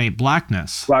exterminate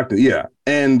blackness. Yeah.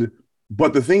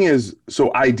 But the thing is,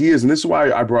 so ideas, and this is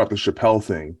why I brought up the Chappelle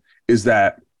thing, is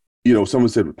that, someone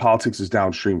said politics is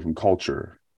downstream from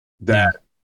culture, that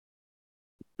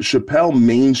Chappelle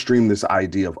mainstreamed this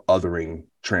idea of othering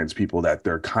trans people, that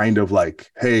they're kind of like,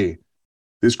 hey,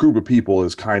 this group of people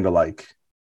is kind of like,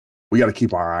 we got to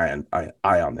keep our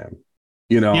eye on them,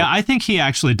 Yeah, I think he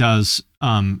actually does.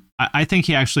 I think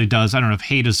he actually does. I don't know if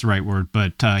hate is the right word,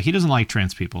 but he doesn't like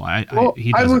trans people.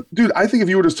 Dude, I think if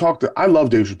you were to talk to, I love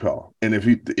Dave Chappelle, and if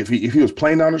he was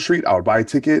playing down the street, I would buy a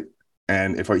ticket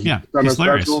And if he's Yeah, done a he's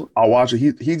hilarious. special, I'll watch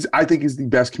it. I think he's the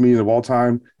best comedian of all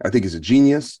time. I think he's a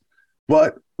genius.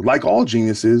 But like all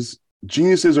geniuses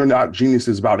are not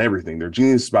geniuses about everything. They're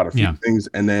geniuses about a few things,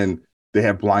 and then they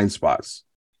have blind spots.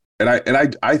 And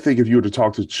I think if you were to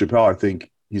talk to Chappelle, I think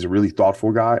he's a really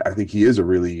thoughtful guy. I think he is a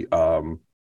really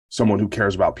someone who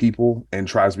cares about people and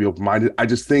tries to be open-minded. I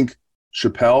just think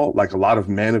Chappelle, like a lot of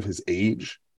men of his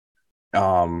age, they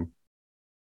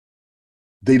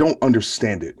don't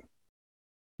understand it.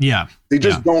 Yeah. They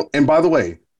just don't. And by the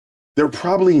way, they're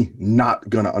probably not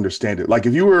going to understand it. Like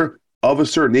if you were of a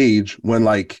certain age when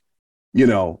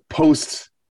post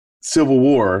Civil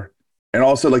War, and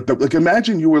also like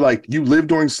imagine you were you lived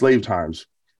during slave times,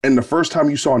 and the first time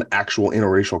you saw an actual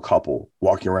interracial couple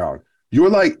walking around, you were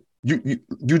like, you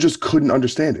just couldn't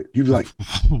understand it. You'd be like,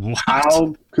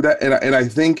 how could that? And I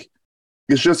think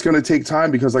it's just going to take time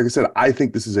because, like I said, I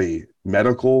think this is a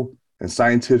medical and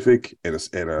scientific and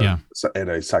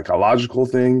a psychological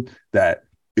thing that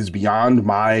is beyond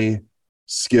my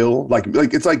skill. Like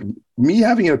it's like me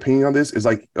having an opinion on this is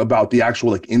like about the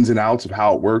actual ins and outs of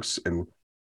how it works and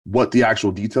what the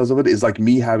actual details of it is, like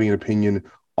me having an opinion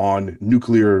on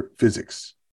nuclear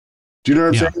physics. Do you know what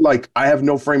I'm saying? Like I have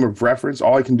no frame of reference.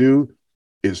 All I can do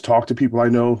is talk to people I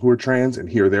know who are trans and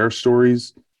hear their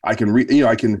stories. I can read,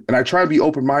 and I try to be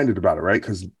open-minded about it, right?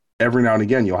 Because every now and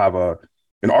again you'll have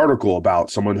an article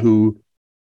about someone who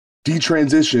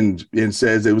detransitioned and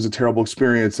says it was a terrible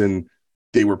experience and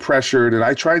they were pressured. And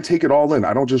I try and take it all in.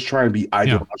 I don't just try and be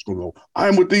ideological and go,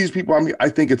 I'm with these people. I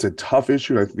think it's a tough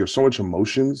issue. I think there's so much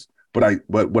emotions, but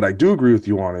what I do agree with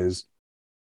you on is,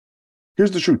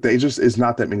 here's the truth. There just is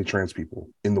not that many trans people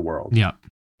in the world. Yeah.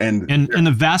 And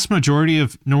the vast majority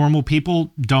of normal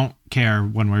people don't care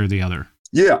one way or the other.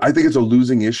 Yeah. I think it's a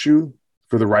losing issue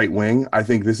for the right wing. I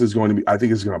think it's going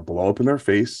to blow up in their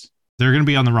face. They're going to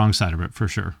be on the wrong side of it for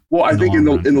sure. Well, I think in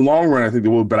the long run, I think they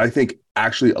will, but I think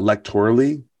actually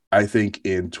electorally, I think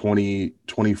in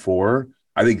 2024,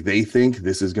 I think they think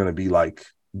this is going to be like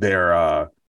their,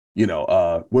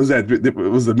 what was that? It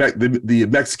was the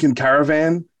Mexican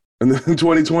caravan in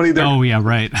 2020. Oh yeah,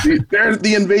 right. They're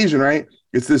the invasion, right?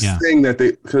 It's this thing that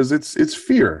because it's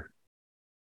fear.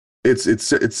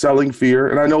 It's selling fear.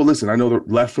 And I know the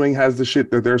left wing has the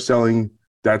shit that they're selling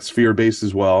that's fear based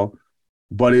as well.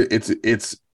 But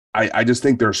I just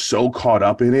think they're so caught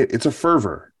up in it. It's a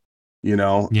fervor,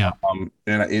 Yeah.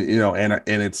 And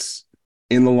it's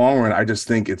in the long run. I just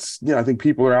think I think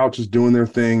people are out just doing their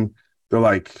thing. They're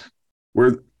like,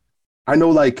 I know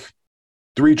like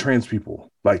 3 trans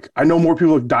people. Like I know more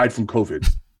people have died from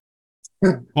COVID.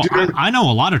 Well, I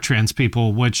know a lot of trans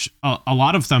people, which a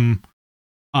lot of them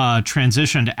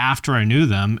transitioned after I knew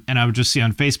them, and I would just see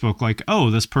on Facebook like, oh,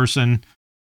 this person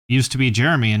used to be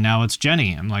Jeremy and now it's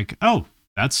Jenny. I'm like, oh,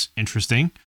 that's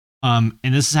interesting. And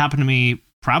this has happened to me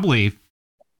probably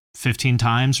 15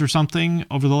 times or something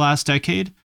over the last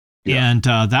decade. Yeah. And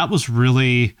that was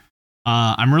really,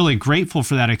 I'm really grateful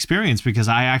for that experience because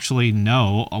I actually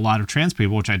know a lot of trans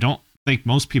people, which I don't think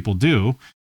most people do.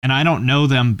 And I don't know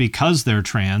them because they're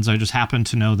trans. I just happen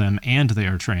to know them and they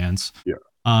are trans. Yeah.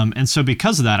 And so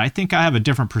because of that, I think I have a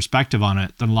different perspective on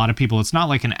it than a lot of people. It's not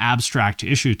like an abstract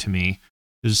issue to me.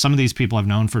 There's some of these people I've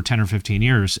known for 10 or 15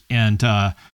 years. And,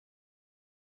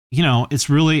 it's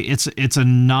really, it's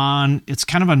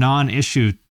kind of a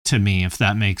non-issue to me, if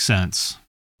that makes sense.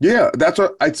 Yeah.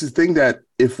 It's the thing that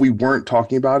if we weren't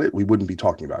talking about it, we wouldn't be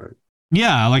talking about it.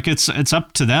 Yeah. Like it's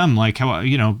up to them. Like how,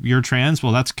 you're trans.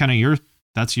 Well, that's kind of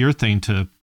that's your thing to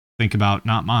think about,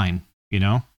 not mine,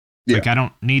 Yeah. Like I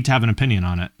don't need to have an opinion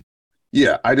on it.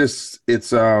 Yeah. And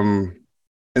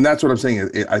that's what I'm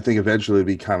saying. I think eventually it'd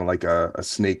be kind of like a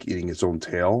snake eating its own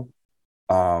tail.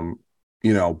 But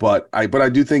I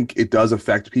do think it does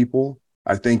affect people.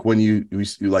 I think when you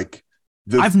like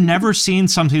I've never seen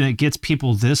something that gets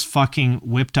people this fucking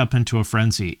whipped up into a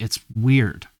frenzy. It's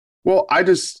weird. Well,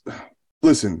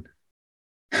 listen,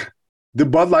 the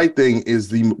Bud Light thing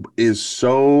is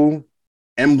so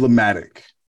emblematic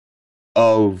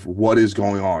of what is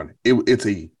going on. It's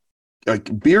a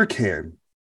beer can,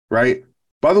 right?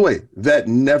 By the way, that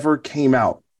never came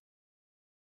out.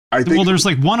 I think. Well, there's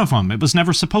like one of them. It was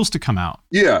never supposed to come out.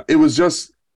 Yeah, it was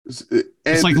just.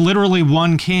 It's like literally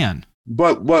one can.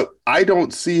 But what I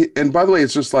don't see, and by the way,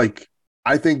 it's just like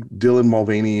I think Dylan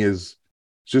Mulvaney is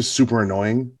just super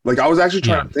annoying. Like I was actually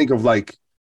trying to think of like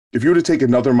if you were to take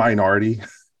another minority,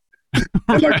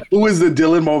 and like who is the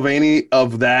Dylan Mulvaney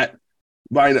of that?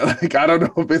 Like I don't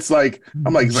know if it's like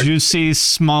I'm like Juicy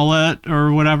Smollett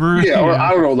or whatever. Yeah, or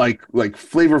I don't know, like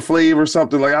Flavor Flav or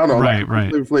something. Like I don't know,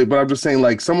 right. Flavor Flav. But I'm just saying,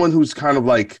 like someone who's kind of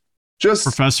like just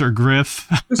Professor Griff.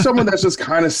 just someone that's just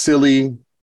kind of silly.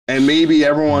 And maybe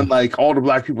everyone, like all the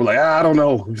black people, like, I don't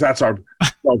know if that's our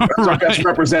Right. best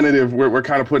representative we're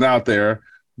kind of putting out there.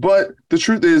 But the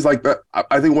truth is, like,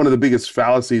 I think one of the biggest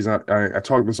fallacies, and I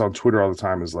talk this on Twitter all the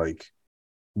time, is like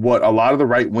what a lot of the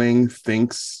right wing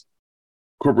thinks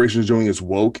corporations doing is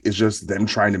woke is just them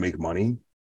trying to make money.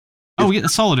 Oh, yeah,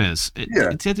 that's all it is.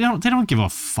 Yeah. They don't give a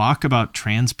fuck about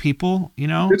trans people, you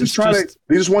know? They're just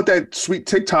they just want that sweet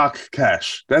TikTok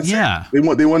cash. That's Yeah.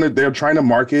 it. They're trying to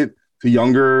market to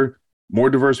younger, more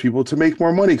diverse people to make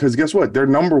more money. Because guess what? They're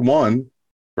number one,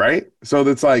 right? So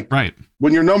it's like, Right.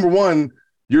 when you're number one,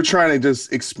 you're trying to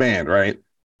just expand, right?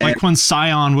 Like when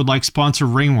Scion would like sponsor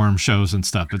ringworm shows and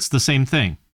stuff. It's the same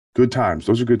thing. Good times.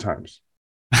 Those are good times.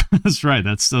 That's right.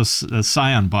 That's those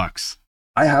Scion bucks.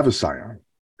 I have a Scion.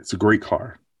 It's a great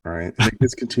car, all right? And they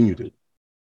discontinued it.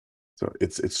 So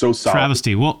it's so solid.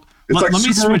 Travesty. Well, It's let like me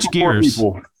Subaru switch for poor gears.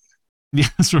 people. Yeah,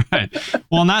 that's right.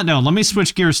 Well, on that note, let me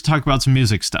switch gears to talk about some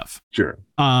music stuff. Sure.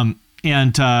 As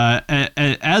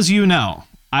you know,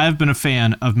 I've been a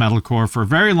fan of metalcore for a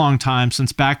very long time,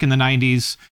 since back in the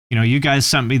 90s. You know, you guys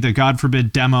sent me the God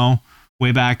Forbid demo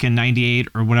way back in 98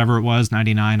 or whatever it was,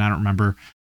 99, I don't remember.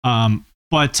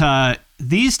 But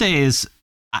these days,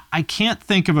 I can't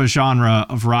think of a genre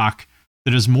of rock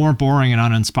that is more boring and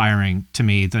uninspiring to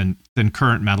me than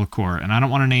current metalcore. And I don't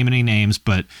want to name any names,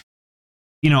 but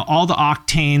you know, all the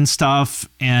Octane stuff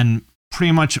and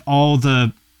pretty much all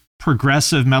the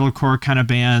progressive metalcore kind of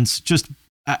bands, just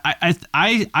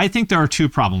I think there are two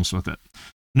problems with it.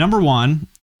 Number one,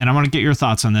 and I want to get your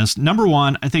thoughts on this. Number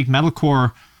one, I think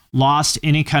metalcore lost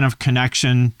any kind of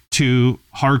connection to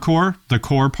hardcore, the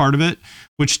core part of it,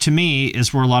 which to me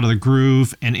is where a lot of the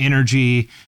groove and energy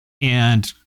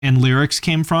and lyrics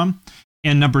came from.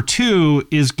 And number two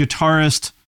is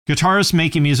guitarists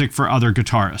making music for other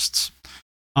guitarists.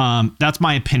 That's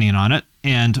my opinion on it.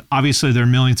 And obviously there are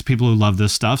millions of people who love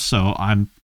this stuff, so I'm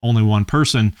only one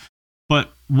person.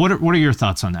 But what are your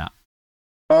thoughts on that?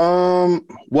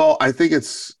 Well, I think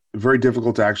it's very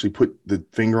difficult to actually put the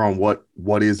finger on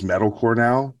what is metalcore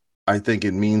now. I think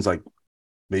it means like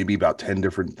maybe about 10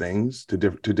 different things to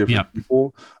different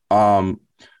people.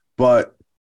 But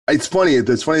it's funny.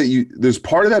 It's funny that there's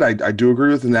part of that I do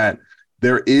agree with, in that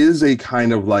there is a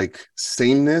kind of like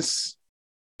sameness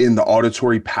in the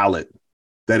auditory palette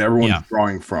that everyone's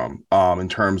drawing from, in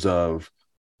terms of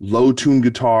low tune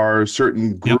guitars,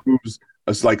 certain grooves,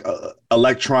 it's like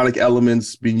electronic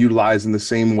elements being utilized in the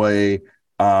same way.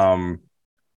 And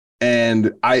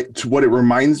what it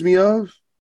reminds me of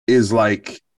is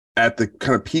like at the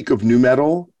kind of peak of nu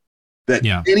metal, that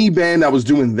any band that was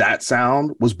doing that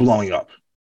sound was blowing up.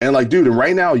 And like, dude, and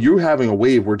right now you're having a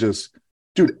wave where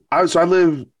I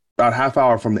live about half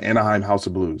hour from the Anaheim House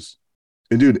of Blues.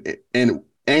 And dude, and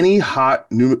any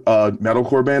hot new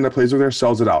metalcore band that plays over there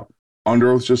sells it out.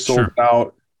 Under Oath just sold it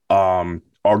out.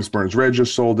 August Burns Red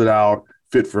just sold it out.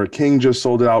 Fit for a King just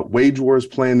sold it out. Wage War is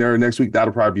playing there next week.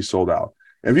 That'll probably be sold out.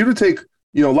 And if you were to take,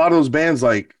 a lot of those bands,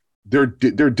 like they're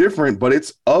different, but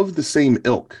it's of the same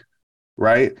ilk,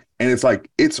 right? And it's like,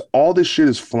 it's all this shit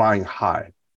is flying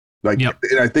high. Like,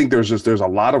 and I think there's a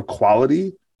lot of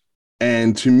quality.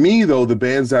 And to me, though, the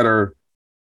bands that are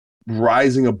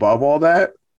rising above all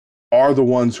that are the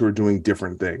ones who are doing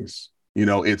different things.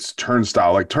 It's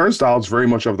Turnstile. Like Turnstile is very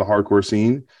much of the hardcore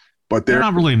scene, but they're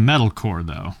not really metalcore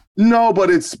though. No,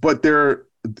 but they're,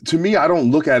 to me, I don't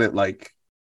look at it like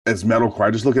as metalcore.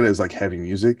 I just look at it as like heavy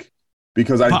music,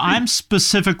 because I'm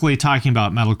specifically talking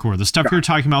about metalcore, the stuff you're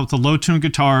talking about with the low tune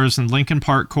guitars and Linkin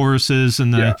Park choruses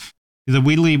and the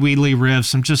wheedly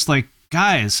riffs. I'm just like,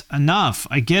 guys, enough.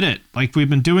 I get it. Like, we've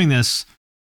been doing this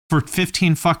for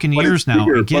 15 fucking years now.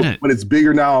 I get it. But it's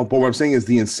bigger now. But what I'm saying is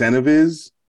the incentive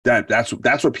is that's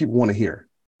what people want to hear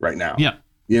right now. Yeah.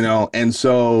 And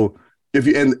so if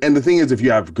you, and the thing is, if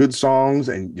you have good songs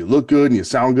and you look good and you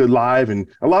sound good live, and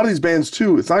a lot of these bands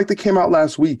too, it's not like they came out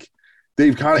last week.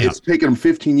 They've it's taken them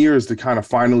 15 years to kind of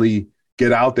finally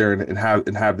get out there and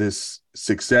have this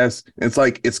success. And it's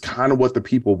like, it's kind of what the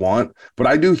people want. But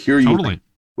I do hear you. Totally.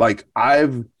 Like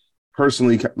I've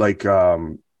personally, like,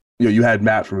 you had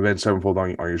Matt from Avenged Sevenfold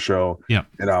on your show. Yeah.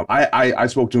 And I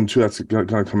spoke to him too. That's going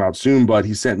to come out soon, but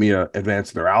he sent me an advance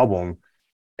of their album.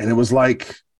 And it was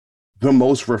like the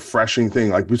most refreshing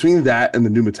thing, like between that and the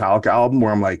new Metallica album,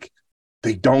 where I'm like,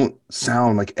 they don't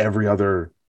sound like every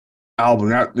other album.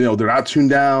 They're not tuned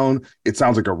down. It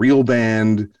sounds like a real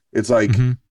band. It's like,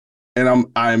 and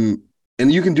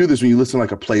and you can do this when you listen to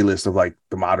like a playlist of like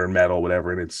the modern metal,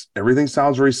 whatever. And everything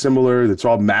sounds very similar. It's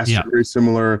all mastered very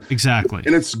similar. Exactly.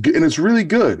 And it's really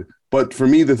good. But for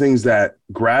me, the things that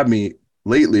grab me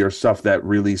lately are stuff that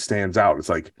really stands out. It's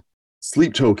like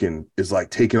Sleep Token is like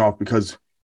taking off because it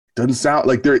doesn't sound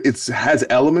like it has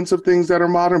elements of things that are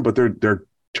modern, but they're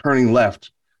turning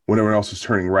left when everyone else is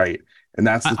turning right. And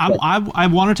that's the I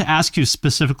wanted to ask you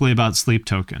specifically about Sleep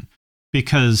Token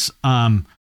because,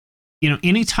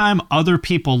 anytime other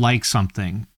people like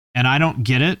something and I don't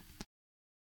get it,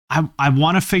 I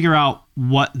want to figure out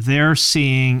what they're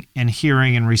seeing and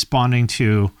hearing and responding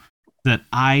to that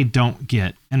I don't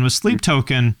get. And with Sleep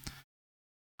Token,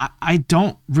 I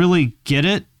don't really get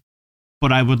it,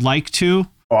 but I would like to.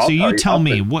 So you tell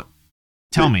me,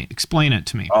 explain it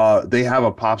to me. They have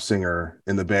a pop singer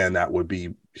in the band that would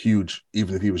be huge,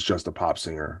 even if he was just a pop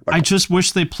singer. I just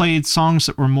wish they played songs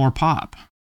that were more pop.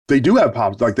 They do have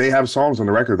pop, like they have songs on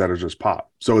the record that are just pop.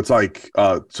 So it's like,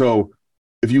 so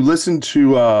if you listen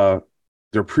to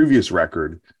their previous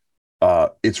record,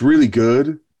 it's really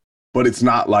good, but it's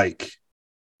not like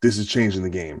this is changing the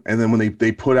game. And then when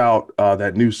they put out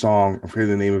that new song, I'm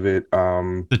forgetting the name of it.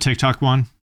 The TikTok one?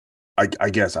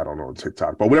 I guess I don't know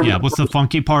TikTok, but whatever. Yeah, what's the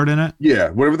funky part in it? Yeah,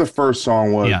 whatever the first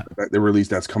song was that they released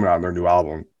that's coming out in their new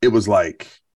album, it was like,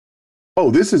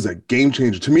 oh, this is a game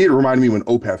changer. To me, it reminded me when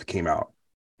Opeth came out,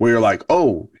 where you're like,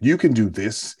 oh, you can do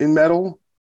this in metal.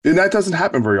 And that doesn't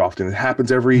happen very often. It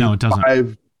happens every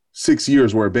 5-6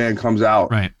 years where a band comes out.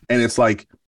 Right. And it's like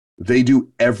they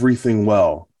do everything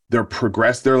well. They're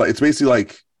progressed. They're like, it's basically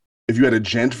like if you had a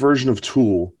gent version of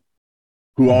Tool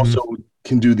who also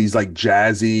can do these like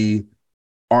jazzy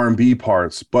R&B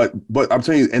parts. But I'm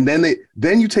telling you, and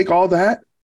then you take all that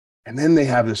and then they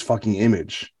have this fucking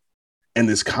image and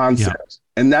this concept.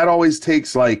 Yeah. And that always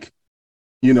takes like,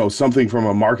 something from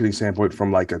a marketing standpoint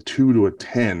from like a 2 to a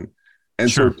 10. And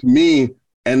so to me,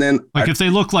 and then if they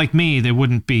look like me, they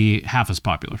wouldn't be half as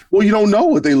popular. Well, you don't know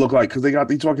what they look like because they got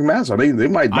these fucking masks on. They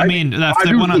might. I mean, if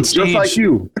they went on stage like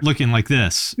you, looking like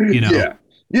this, Yeah,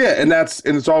 and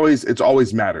it's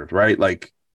always mattered, right?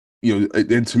 Like,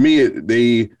 and to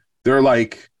me, they're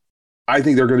like, I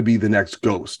think they're going to be the next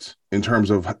Ghost in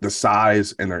terms of the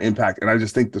size and their impact. And I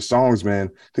just think the songs, man,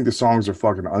 are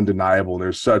fucking undeniable.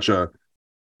 There's such a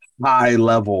high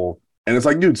level, and it's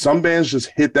like, dude, some bands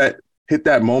just hit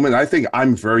that moment. I think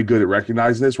I'm very good at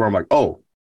recognizing this where I'm like, oh,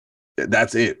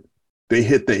 that's it. They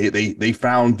they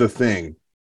found the thing.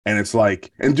 And it's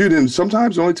like, and dude, and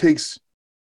sometimes it only takes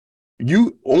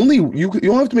you only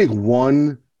have to make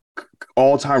one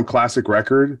all-time classic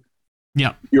record.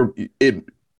 Yeah. You're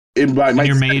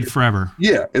made forever.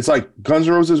 Yeah. It's like Guns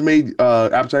N' Roses made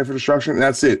Appetite for Destruction, and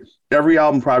that's it. Every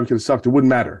album probably could have sucked. It wouldn't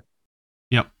matter.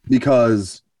 Yep.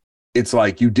 Because it's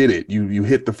like you did it. You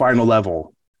hit the final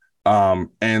level.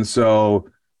 And so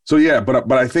yeah,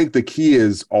 but I think the key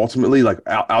is ultimately like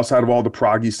outside of all the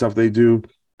proggy stuff they do,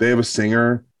 they have a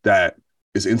singer that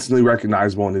is instantly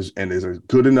recognizable and is a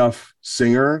good enough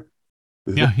singer.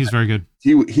 Yeah, he's very good.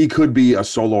 He could be a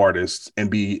solo artist and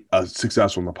be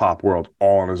successful in the pop world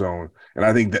all on his own. And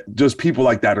I think that just people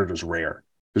like that are just rare.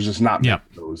 There's just not many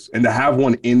of those. And to have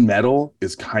one in metal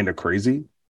is kind of crazy.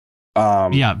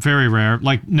 Very rare.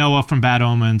 Like Noah from Bad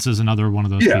Omens is another one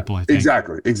of those people, I think.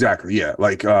 Exactly. Yeah.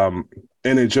 Like, and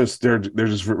it just, they're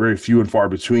just very few and far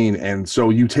between. And so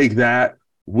you take that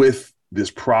with this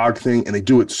prog thing and they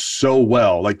do it so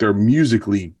well. Like they're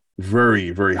musically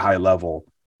very, very high level,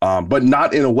 but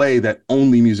not in a way that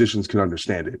only musicians can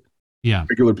understand it. Yeah.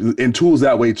 And Tool's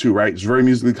that way too, right? It's very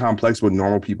musically complex, but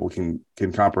normal people can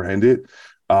comprehend it.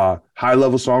 High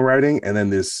level songwriting and then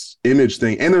this image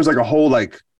thing. And there's like a whole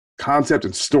like concept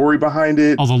and story behind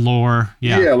it. All the lore.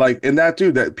 Yeah. Like, and that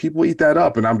dude, that people eat that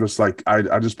up. And I'm just like,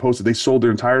 I just posted, they sold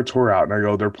their entire tour out and I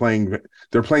go, they're playing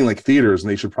like theaters and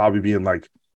they should probably be in like,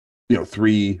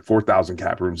 3,000-4,000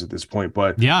 cap rooms at this point.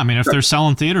 But yeah, I mean, if they're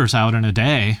selling theaters out in a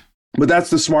day. But that's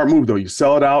the smart move though. You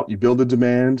sell it out, you build the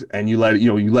demand and you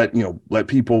let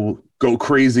people go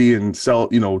crazy and sell,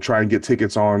 try and get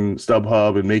tickets on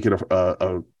StubHub and make it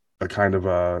a kind of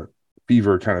a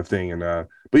fever kind of thing. And,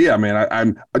 but yeah, man,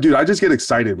 I just get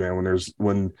excited, man,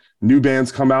 when new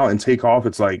bands come out and take off.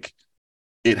 It's like,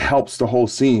 it helps the whole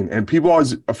scene. And people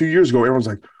always, a few years ago, everyone's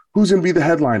like, who's going to be the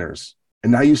headliners?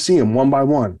 And now you see them one by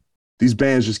one. These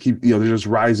bands just keep, they're just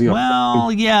rising up.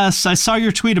 Well, yes, I saw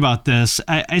your tweet about this.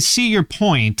 I see your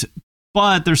point,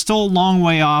 but they're still a long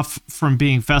way off from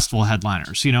being festival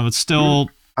headliners. It's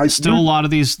still a lot of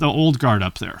the old guard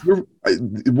up there.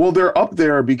 Well, they're up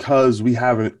there because we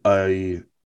have a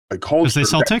culture. Because they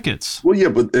sell tickets. Well, yeah,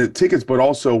 but tickets, but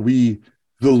also the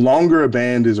longer a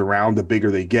band is around, the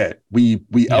bigger they get. We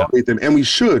elevate them, and we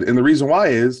should. And the reason why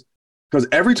is because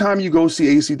every time you go see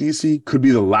AC/DC could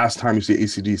be the last time you see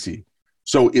AC/DC.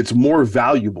 So it's more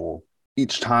valuable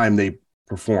each time they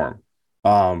perform.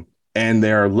 and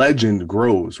their legend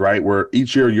grows, right? Where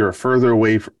each year you're further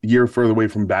away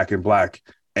from Back in Black.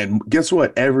 And guess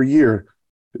what? Every year,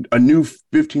 a new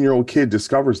 15-year-old kid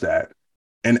discovers that.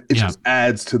 And it just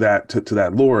adds to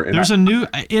that lore. And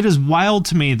it is wild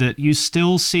to me that you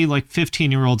still see like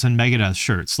 15-year-olds in Megadeth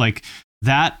shirts. Like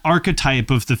that archetype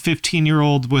of the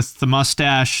 15-year-old with the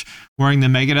mustache wearing the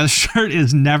Megadeth shirt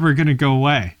is never going to go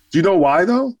away. Do you know why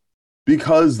though?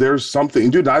 Because there's something,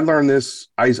 dude, I learned this.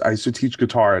 I used to teach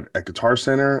guitar at Guitar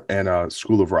Center and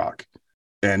School of Rock.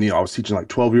 And, I was teaching like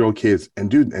 12-year-old kids.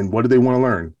 And dude, and what do they want to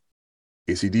learn?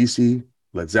 AC/DC,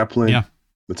 Led Zeppelin,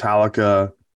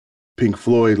 Metallica, Pink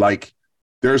Floyd. Like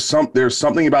there's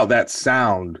something about that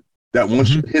sound that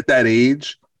once you hit that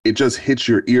age, it just hits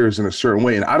your ears in a certain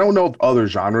way. And I don't know if other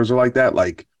genres are like that.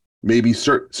 Like maybe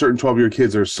certain 12-year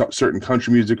kids or certain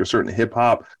country music or certain hip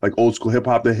hop, like old school hip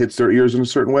hop, that hits their ears in a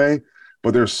certain way.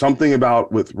 But there's something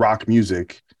about with rock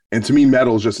music, and to me,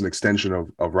 metal is just an extension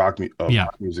of rock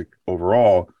music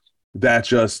overall, that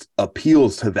just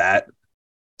appeals to that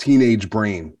teenage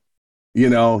brain,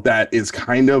 that is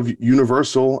kind of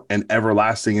universal and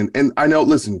everlasting. And I know,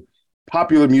 listen,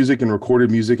 popular music and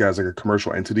recorded music as like a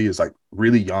commercial entity is like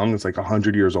really young. It's like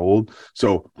 100 years old.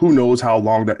 So who knows how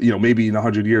long that, maybe in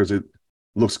 100 years it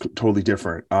looks totally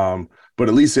different. But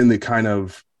at least in the kind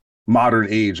of modern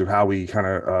age of how we kind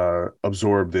of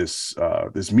absorb this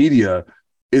media,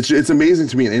 it's amazing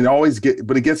to me. And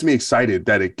it gets me excited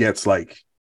that it gets like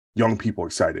young people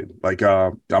excited. Like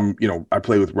I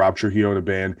play with Rob Trujillo in a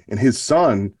band, and his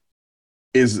son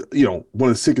is, one of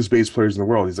the sickest bass players in the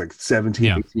world. He's like 17,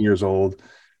 18 years old.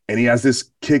 And he has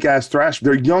this kick-ass thrash.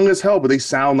 They're young as hell, but they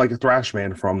sound like a thrash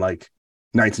band from like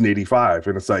 1985.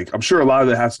 And it's like, I'm sure a lot of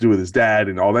that has to do with his dad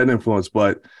and all that influence,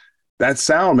 but that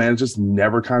sound, man, it just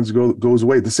never kind of goes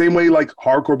away. The same way like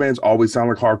hardcore bands always sound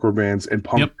like hardcore bands and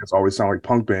punk bands always sound like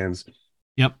punk bands.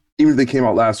 Yep. Even if they came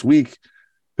out last week,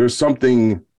 there's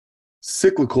something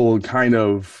cyclical and kind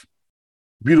of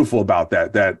beautiful about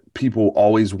that people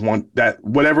always want, that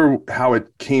whatever, how it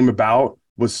came about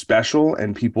was special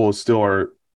and people still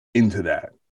are into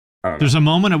that. There's a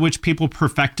moment at which people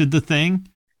perfected the thing,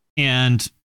 and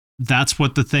that's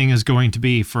what the thing is going to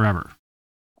be forever.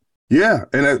 Yeah,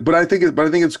 but I think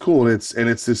it's cool, and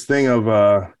it's this thing of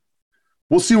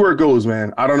we'll see where it goes,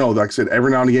 man. I don't know. Like I said,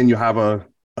 every now and again you have a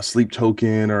Sleep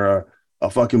Token or a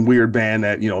fucking weird band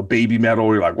that, baby metal,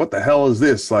 you're like, what the hell is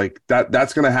this? Like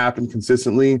that's gonna happen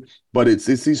consistently. But it's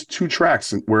these two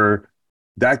tracks where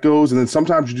that goes, and then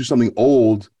sometimes you do something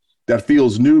old that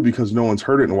feels new because no one's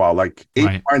heard it in a while. Like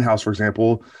Amy Winehouse, for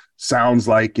example, sounds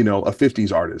like, a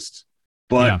 50s artist.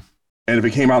 But and if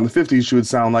it came out in the 50s, she would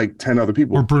sound like 10 other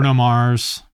people. Or Bruno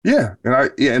Mars. Yeah.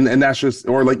 And that's just,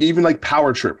 or like even like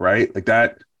Power Trip, right? Like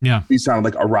that. Yeah. He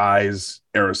sounded like Arise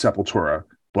era Sepultura,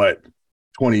 but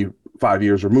 25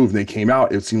 years removed, and they came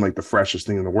out, it seemed like the freshest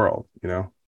thing in the world,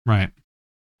 Right.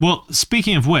 Well,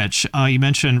 speaking of which, you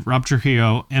mentioned Rob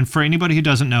Trujillo, and for anybody who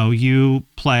doesn't know, you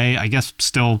play, I guess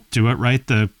still do it, right?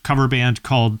 The cover band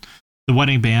called The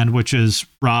Wedding Band, which is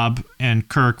Rob and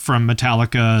Kirk from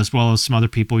Metallica, as well as some other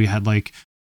people. You had like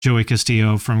Joey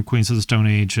Castillo from Queens of the Stone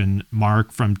Age and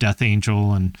Mark from Death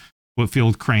Angel and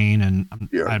Whitfield Crane. And I'm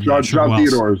John, not sure John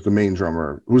Theodore is the main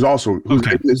drummer, who's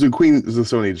in Queens of the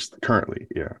Stone Age currently.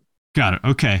 Yeah. Got it.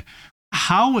 Okay.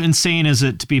 How insane is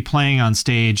it to be playing on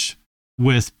stage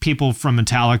with people from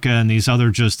Metallica and these other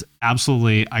just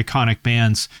absolutely iconic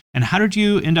bands? And how did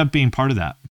you end up being part of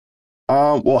that?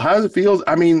 Well, how does it feel?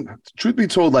 I mean, truth be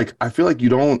told, like, I feel like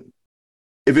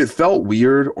if it felt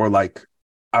weird or like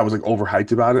I was like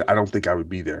overhyped about it, I don't think I would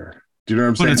be there. Do you know what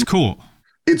I'm saying? But it's cool.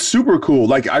 It's super cool.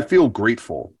 Like, I feel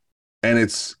grateful, and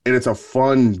it's a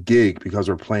fun gig because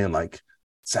we're playing like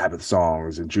Sabbath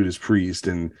songs and Judas Priest,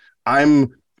 and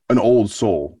I'm an old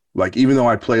soul. Like, even though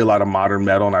I play a lot of modern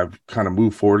metal and I've kind of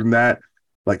moved forward in that,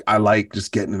 like, I like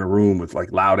just getting in a room with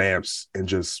like loud amps and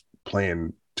just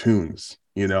playing tunes,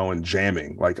 and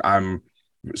jamming. Like,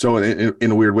 so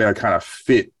in a weird way, I kind of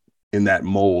fit in that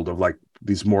mold of like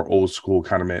these more old school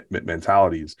kind of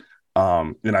mentalities.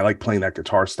 And I like playing that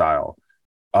guitar style.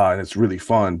 And it's really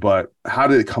fun. But how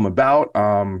did it come about?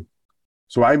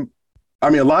 So I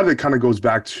mean, a lot of it kind of goes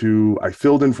back to, I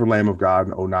filled in for Lamb of God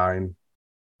in 2009.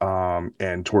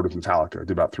 And toured with Metallica. I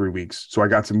did about 3 weeks. So I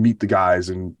got to meet the guys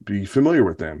and be familiar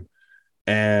with them.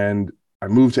 And I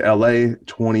moved to LA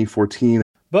 2014.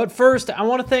 But first, I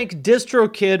want to thank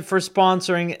DistroKid for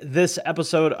sponsoring this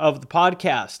episode of the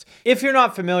podcast. If you're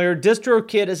not familiar,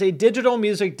 DistroKid is a digital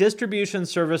music distribution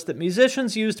service that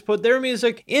musicians use to put their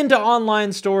music into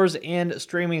online stores and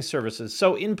streaming services.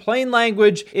 So in plain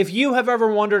language, if you have ever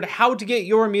wondered how to get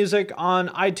your music on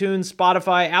iTunes,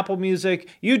 Spotify, Apple Music,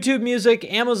 YouTube Music,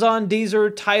 Amazon,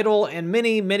 Deezer, Tidal, and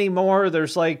many, many more,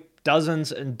 there's like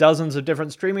dozens and dozens of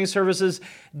different streaming services.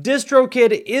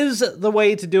 DistroKid is the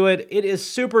way to do it. It is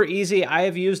super easy. I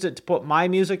have used it to put my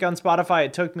music on Spotify.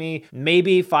 It took me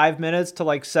maybe 5 minutes to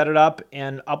like set it up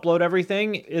and upload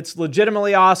everything. It's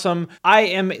legitimately awesome. I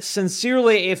am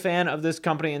sincerely a fan of this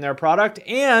company and their product.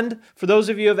 And for those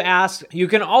of you who have asked, you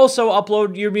can also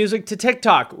upload your music to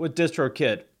TikTok with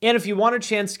DistroKid. And if you want a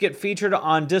chance to get featured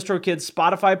on DistroKid's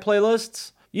Spotify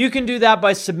playlists, you can do that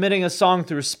by submitting a song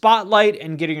through Spotlight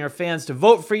and getting your fans to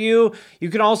vote for you. You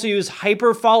can also use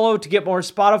Hyperfollow to get more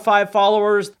Spotify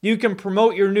followers. You can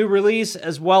promote your new release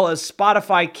as well as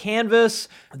Spotify Canvas.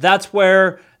 That's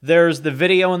where there's the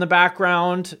video in the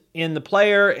background in the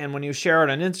player, and when you share it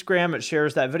on Instagram, it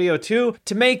shares that video too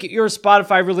to make your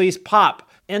Spotify release pop.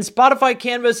 And Spotify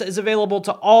Canvas is available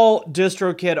to all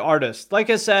DistroKid artists. Like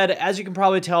I said, as you can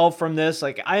probably tell from this,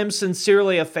 like I am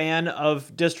sincerely a fan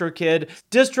of DistroKid.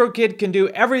 DistroKid can do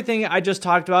everything I just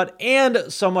talked about and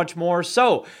so much more.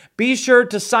 So be sure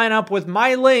to sign up with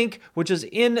my link, which is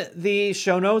in the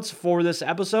show notes for this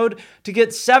episode, to get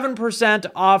 7%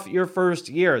 off your first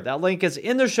year. That link is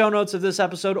in the show notes of this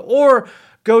episode, or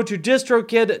go to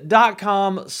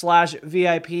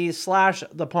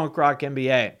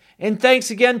distrokid.com/VIP/thepunkrockMBA. And thanks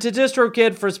again to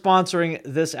DistroKid for sponsoring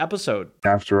this episode.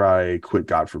 After I quit,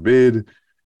 God forbid,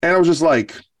 and I was just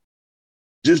like,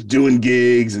 just doing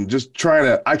gigs and just trying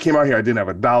to, I came out here, I didn't have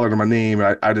a dollar to my name.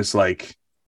 And I just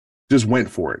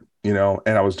went for it, you know?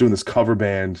 And I was doing this cover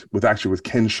band with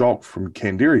Ken Schalk from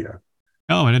Candiria.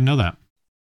 Oh, I didn't know that.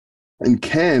 And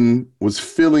Ken was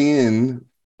filling in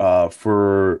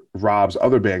for Rob's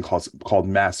other band called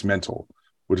Mass Mental,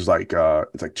 which is like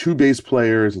it's like two bass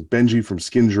players. It's Benji from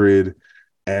Skindred,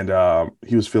 and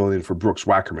he was filling in for Brooks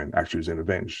Wackerman. Actually, who's in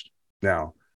Avenged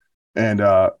now, and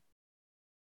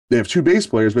they have two bass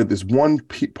players, but there's one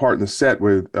part in the set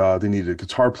where they needed a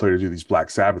guitar player to do these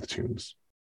Black Sabbath tunes,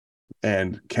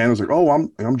 and Ken was like, "Oh,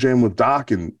 I'm jamming with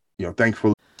Doc, and thanks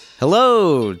for."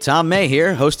 Hello, Tom May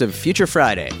here, host of Future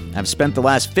Friday. I've spent the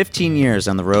last 15 years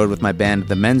on the road with my band,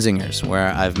 The Menzingers, where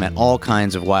I've met all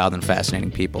kinds of wild and fascinating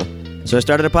people. So I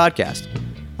started a podcast.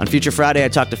 On Future Friday, I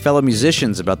talk to fellow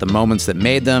musicians about the moments that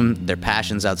made them, their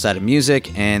passions outside of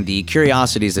music, and the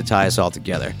curiosities that tie us all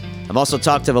together. I've also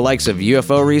talked to the likes of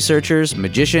UFO researchers,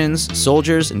 magicians,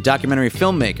 soldiers, and documentary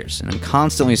filmmakers, and I'm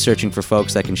constantly searching for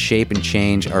folks that can shape and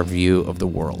change our view of the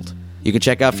world. You can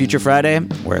check out Future Friday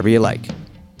wherever you like.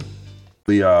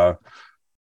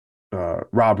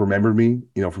 Rob remembered me,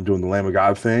 from doing the Lamb of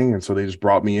God thing, and so they just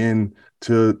brought me in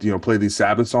to play these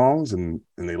Sabbath songs, and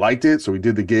they liked it. So we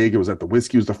did the gig. It was at the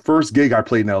Whiskey. It was the first gig I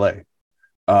played in LA.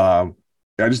 I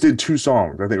just did 2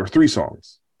 songs, I think, or 3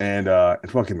 songs, and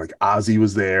fucking like Ozzy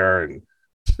was there, and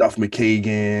Duff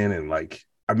McKagan, and like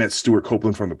I met Stuart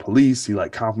Copeland from the Police. He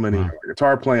like complimented my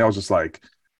guitar playing. I was just like,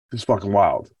 this is fucking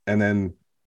wild. And then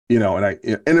I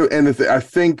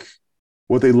think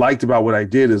what they liked about what I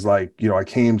did is I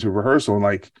came to rehearsal and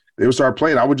like they would start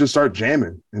playing. I would just start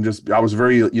jamming and I was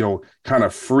very, kind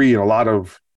of free. And a lot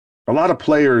of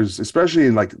players, especially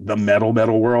in like the metal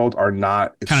world, are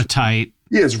not kind of tight.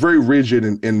 Yeah, it's very rigid.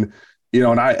 And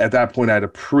I, at that point, I had a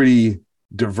pretty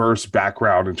diverse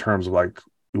background in terms of like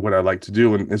what I like to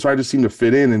do. And so I just seemed to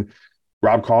fit in. And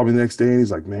Rob called me the next day and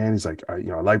he's like, man, I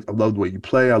love the way you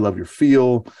play. I love your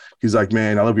feel. He's like,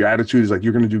 man, I love your attitude. He's like,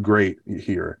 you're going to do great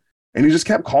here. And he just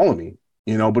kept calling me,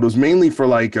 but it was mainly for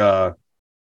like,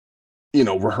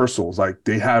 rehearsals. Like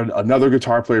they had another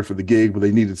guitar player for the gig, but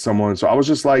they needed someone. So I was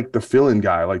just like the fill-in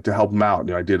guy, like to help them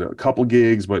out. I did a couple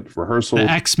gigs, but rehearsals.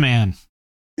 The X-Man.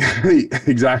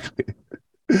 Exactly.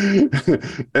 And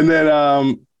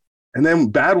then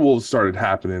Bad Wolves started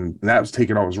happening, and that was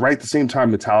taking off. It was right at the same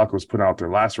time Metallica was putting out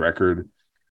their last record.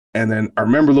 And then I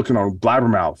remember looking on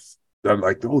Blabbermouth,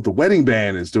 like, oh, the Wedding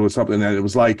Band is doing something. And it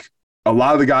was like a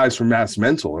lot of the guys from Mass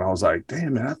Mental. And I was like,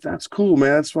 damn, man, that's cool,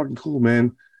 man. That's fucking cool,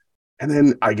 man. And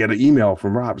then I get an email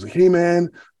from Rob. He's like, hey, man,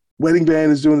 Wedding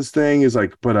Band is doing this thing. He's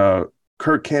like, but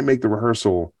Kurt can't make the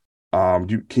rehearsal. Can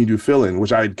you do fill-in,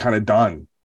 which I had kind of done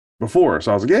before.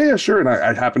 So I was like, yeah, sure. And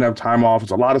I happened to have time off.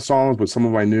 It's a lot of songs, but some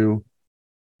of them I knew.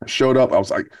 I showed up. I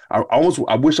was like, I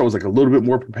wish I was like a little bit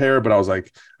more prepared, but I was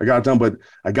like, I got it done. But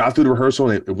I got through the rehearsal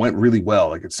and it went really well.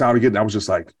 Like it sounded good. And I was just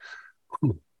like,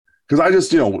 because I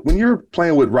just, when you're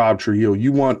playing with Rob Trujillo,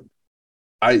 you want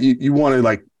you want to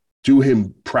like do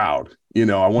him proud, you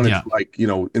know. I wanted to like, you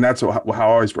know, and that's how I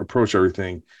always approach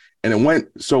everything. And it went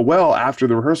so well after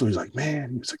the rehearsal. He's like,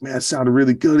 man, it sounded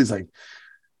really good. He's like,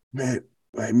 man,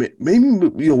 maybe,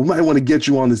 you know, we might want to get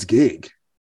you on this gig.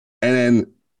 And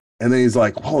then he's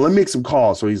like, oh, let me make some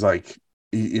calls. So he's like,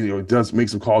 you know, does make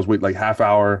some calls, wait like half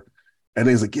hour. And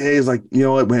then he's like, yeah, he's like, you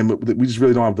know what, man, we just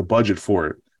really don't have the budget for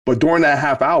it. But during that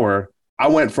half hour, I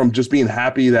went from just being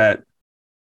happy that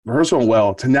rehearsal went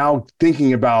well to now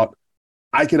thinking about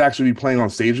I could actually be playing on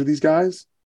stage with these guys.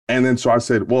 And then so I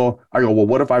said, well,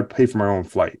 what if I pay for my own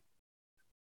flight?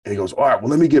 And he goes, all right, well,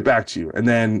 let me get back to you. And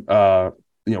then,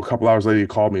 you know, a couple hours later, he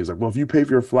called me. He's like, well, if you pay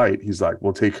for your flight, he's like,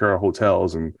 we'll take care of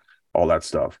hotels and all that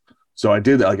stuff. So I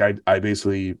did that. Like I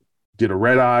basically did a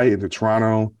red eye into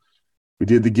Toronto. We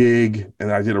did the gig,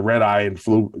 and I did a red eye and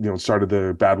flew, you know, started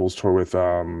the Bad Wolves tour with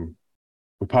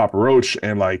Papa Roach,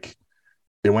 and like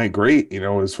it went great. You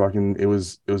know, it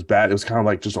was bad. It was kind of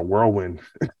like just a whirlwind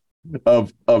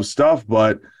of stuff.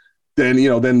 But then, you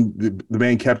know, then the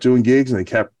band kept doing gigs and they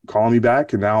kept calling me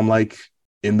back, and now I'm like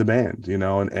in the band, you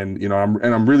know, and you know,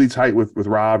 I'm really tight with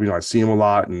Rob. You know, I see him a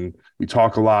lot and we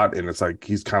talk a lot, and it's like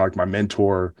he's kind of like my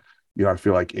mentor, you know, I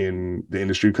feel like in the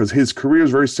industry, because his career is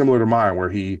very similar to mine, where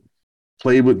he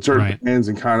played with certain bands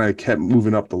and kind of kept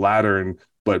moving up the ladder,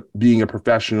 but being a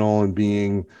professional and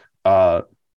being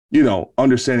you know,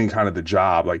 understanding kind of the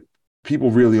job. Like people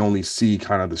really only see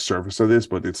kind of the surface of this,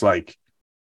 but it's like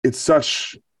it's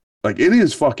such like it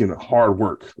is fucking hard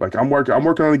work. Like I'm working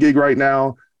on a gig right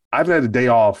now. I haven't had a day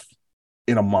off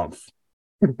in a month.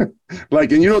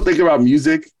 Like, and you don't think about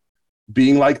music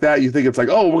being like that. You think it's like,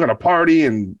 oh, we're gonna party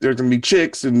and there's gonna be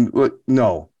chicks, and like,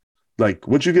 no. Like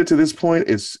once you get to this point,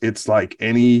 it's like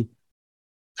any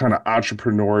kind of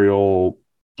entrepreneurial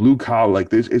blue collar, like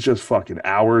this, it's just fucking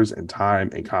hours and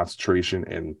time and concentration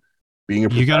and being a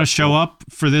professional. You got to show up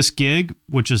for this gig,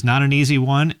 which is not an easy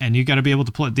one, and you got to be able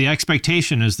to play. The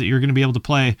expectation is that you're going to be able to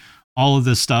play all of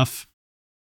this stuff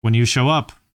when you show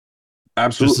up.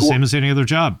 Absolutely. Just the same as any other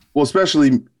job. Well,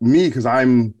 especially me, because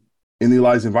I'm in the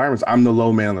Eliza environments. I'm the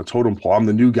low man on the totem pole. I'm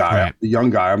the new guy. Right. I'm the young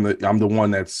guy. I'm the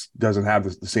one that's doesn't have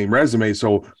the same resume.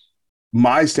 So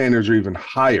my standards are even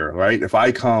higher, right? If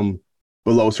I come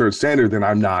below a certain standard, then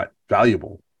I'm not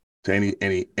valuable to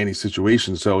any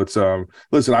situation. So it's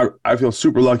listen, I feel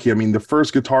super lucky. I mean, the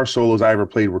first guitar solos I ever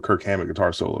played were Kirk Hammett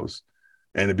guitar solos,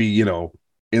 and to be, you know,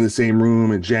 in the same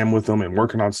room and jam with him and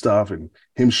working on stuff and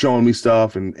him showing me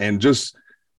stuff and just,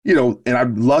 you know, and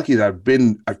I'm lucky that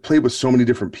I've played with so many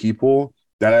different people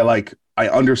that I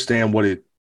understand what it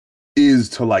is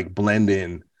to like blend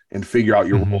in and figure out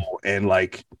your role and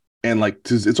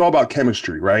it's all about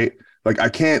chemistry, right? Like I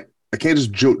can't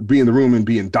just be in the room and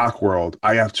be in Doc World.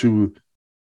 I have to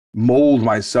mold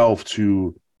myself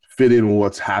to fit in with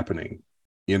what's happening,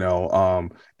 you know,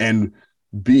 and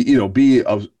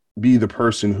be the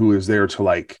person who is there to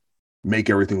like make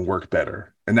everything work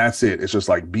better. And that's it. It's just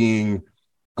like being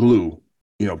glue,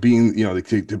 you know,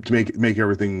 to make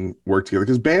everything work together.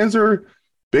 Because bands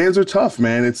are tough,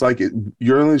 man. It's like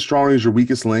you're only as strong as your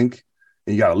weakest link.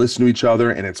 And you got to listen to each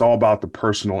other, and it's all about the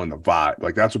personal and the vibe.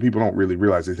 Like that's what people don't really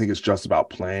realize. They think it's just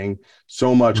about playing.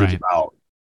 So much it's about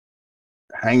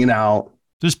hanging out.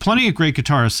 There's plenty of great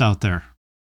guitarists out there.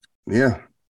 Yeah.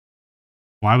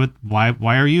 Why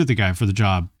are you the guy for the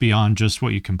job beyond just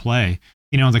what you can play?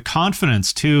 You know, the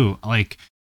confidence too. Like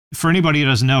for anybody who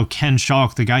doesn't know, Ken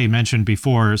Schalk, the guy you mentioned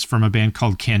before, is from a band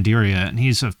called Candiria, and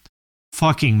he's a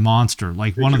fucking monster.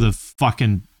 Like one of the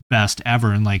fucking best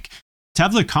ever. And like, to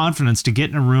have the confidence to get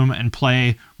in a room and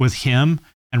play with him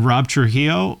and Rob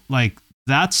Trujillo, like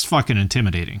that's fucking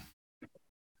intimidating.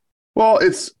 Well,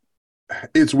 it's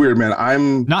weird, man.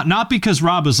 I'm not because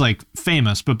Rob is like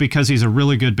famous, but because he's a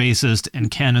really good bassist and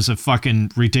Ken is a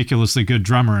fucking ridiculously good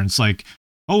drummer. And it's like,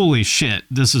 holy shit,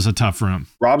 this is a tough room.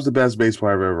 Rob's the best bass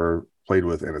player I've ever played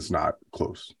with, and it's not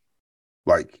close.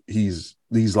 Like he's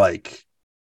like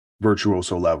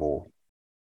virtuoso level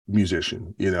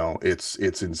musician, you know. It's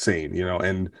insane, you know.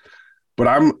 But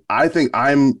I think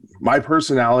my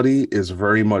personality is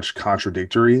very much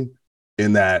contradictory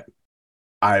in that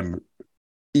I'm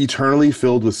eternally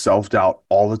filled with self-doubt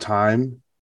all the time,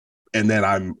 and then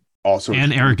I'm also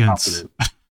arrogance.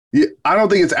 Yeah, I don't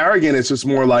think it's arrogant. It's just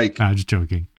more like I'm just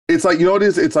joking. It's like, you know what it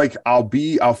is? It's like I'll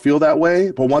feel that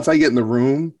way, but once I get in the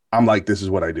room, I'm like, this is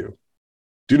what I do.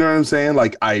 Do you know what I'm saying?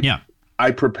 Like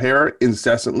I prepare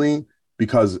incessantly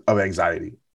because of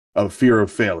anxiety, of fear of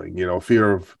failing, you know,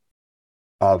 fear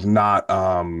of not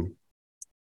of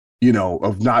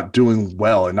not doing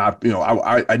well, and not, you know,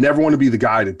 I never want to be the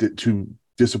guy to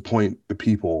disappoint the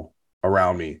people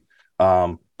around me.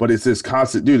 But but it's this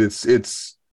constant, dude.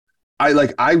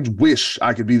 I wish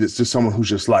I could be this just someone who's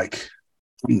just like,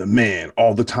 I'm the man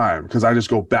all the time, because I just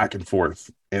go back and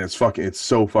forth, and it's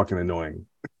so fucking annoying.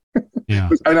 Yeah.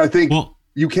 And I think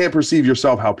you can't perceive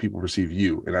yourself how people perceive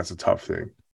you, and that's a tough thing.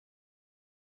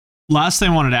 Last thing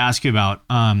I wanted to ask you about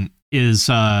is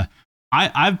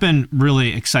I've been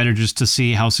really excited just to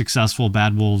see how successful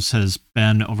Bad Wolves has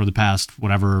been over the past,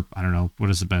 whatever, I don't know, what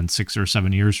has it been, 6 or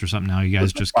 7 years or something now? You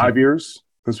guys just 5 years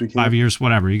since we came. 5 years,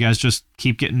 whatever. You guys just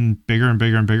keep getting bigger and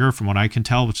bigger and bigger from what I can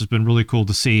tell, which has been really cool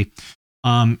to see.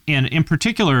 And in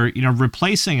particular, you know,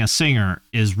 replacing a singer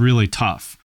is really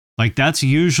tough. Like that's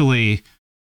usually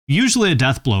a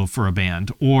death blow for a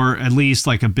band, or at least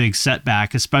like a big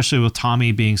setback, especially with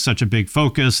Tommy being such a big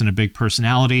focus and a big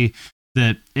personality,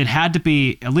 that it had to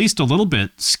be at least a little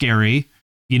bit scary,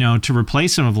 you know, to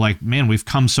replace him. Of like, man, we've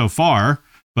come so far,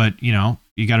 but you know,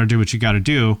 you got to do what you got to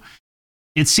do.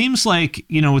 It seems like,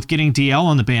 you know, with getting DL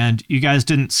on the band, you guys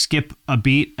didn't skip a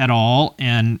beat at all.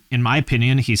 And in my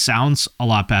opinion, he sounds a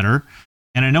lot better.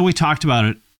 And I know we talked about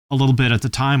it a little bit at the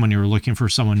time when you were looking for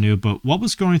someone new, but what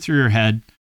was going through your head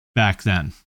back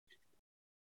then?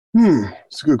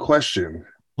 It's a good question.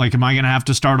 Like, am I going to have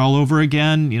to start all over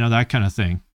again? You know, that kind of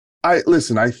thing. I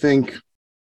think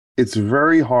it's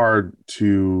very hard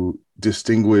to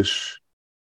distinguish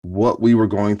what we were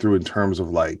going through in terms of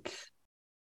like,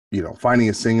 you know, finding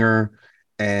a singer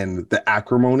and the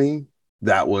acrimony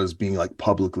that was being like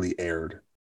publicly aired.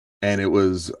 And it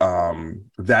was,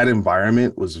 that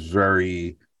environment was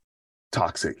very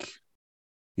toxic,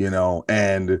 you know,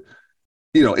 and,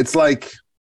 you know, it's like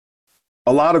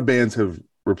a lot of bands have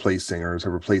replaced singers,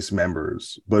 have replaced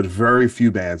members, but very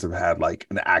few bands have had like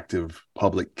an active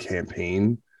public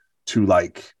campaign to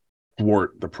like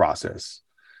thwart the process.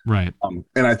 Right.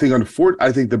 And I think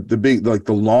the big, like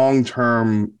the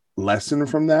long-term lesson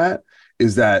from that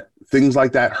is that things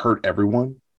like that hurt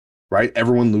everyone, right?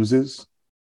 Everyone loses.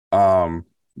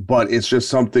 But it's just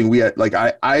something we had, like,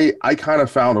 I kind of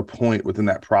found a point within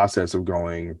that process of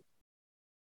going,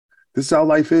 this is how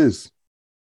life is.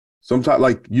 Sometimes,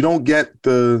 like, you don't get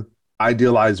the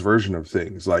idealized version of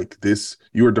things like this.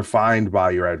 You are defined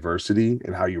by your adversity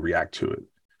and how you react to it.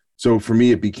 So for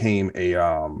me, it became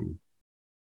a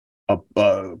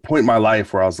point in my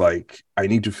life where I was like, I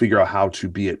need to figure out how to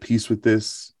be at peace with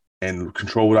this and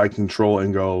control what I control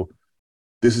and go,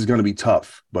 this is going to be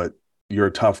tough, but you're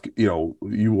tough. You know,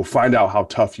 you will find out how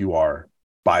tough you are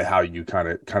by how you kind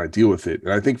of deal with it.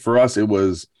 And I think for us, it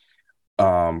was,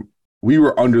 we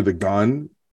were under the gun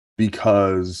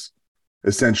because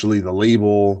essentially the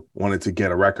label wanted to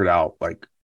get a record out like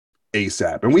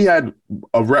ASAP. And we had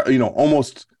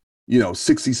almost,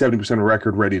 60-70% of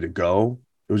record ready to go.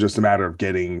 It was just a matter of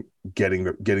getting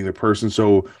the person.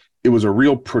 So it was a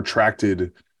real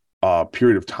protracted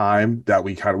period of time that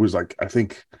we kind of was like, I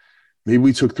think maybe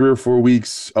we took 3 or 4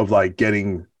 weeks of like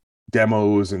getting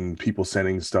demos and people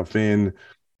sending stuff in.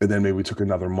 And then maybe we took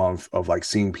another month of like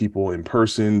seeing people in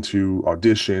person to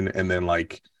audition. And then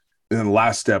the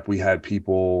last step, we had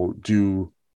people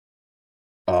do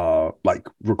like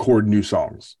record new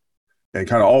songs. And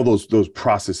kind of all those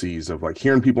processes of like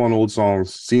hearing people on old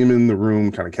songs, seeing them in the room,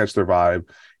 kind of catch their vibe,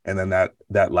 and then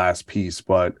that last piece.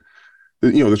 But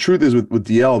the truth is with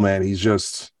DL, man, it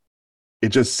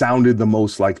just sounded the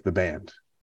most like the band.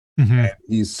 Mm-hmm. And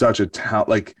he's such a talent.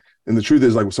 Like, and the truth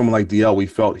is, like with someone like DL, we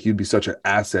felt he'd be such an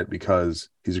asset because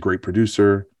he's a great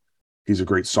producer, he's a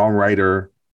great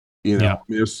songwriter. Yeah.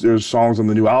 There's songs on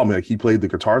the new album, like he played the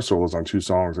guitar solos on 2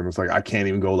 songs, and it's like I can't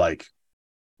even go like,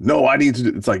 no, I need to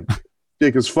do. It's like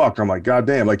thick as fuck. I'm like, God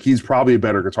damn, like he's probably a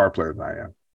better guitar player than I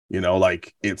am.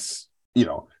 Like it's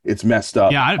messed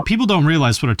up. Yeah, people don't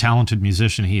realize what a talented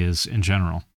musician he is in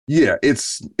general. Yeah,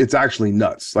 it's actually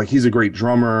nuts. Like he's a great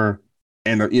drummer,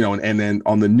 and and then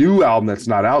on the new album that's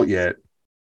not out yet,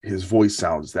 his voice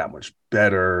sounds that much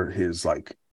better. His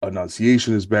like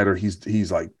enunciation is better. He's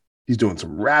doing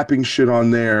some rapping shit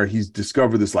on there. He's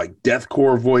discovered this like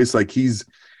deathcore voice. Like he's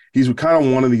kind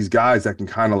of one of these guys that can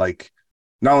kind of like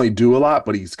not only do a lot,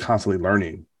 but he's constantly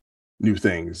learning new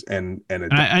things. And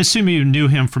I assume you knew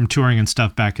him from touring and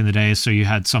stuff back in the day, so you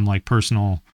had some like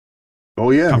personal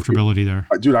comfortability there.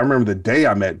 Dude, I remember the day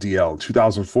I met DL,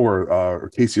 2004,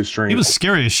 Casey Strain. He was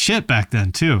scary as shit back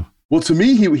then too. Well, to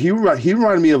me, he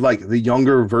reminded me of like the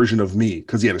younger version of me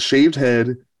because he had a shaved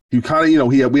head. He kind of,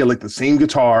 we had like the same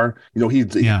guitar. He kind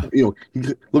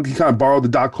of borrowed the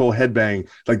Doc Coyle headbang.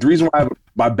 Like the reason why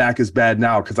my back is bad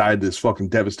now because I had this fucking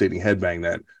devastating headbang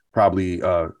that probably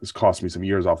has cost me some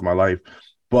years off of my life.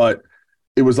 But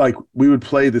it was like we would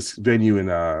play this venue in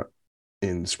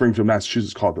in Springfield,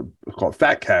 Massachusetts called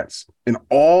Fat Cats, and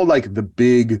all like the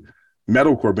big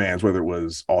metalcore bands, whether it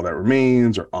was All That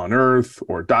Remains or Unearth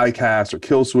or Diecast or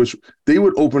Killswitch, they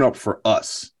would open up for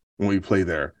us when we played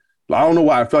there. I don't know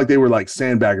why. I felt like they were like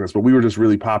sandbagging us, but we were just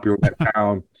really popular in that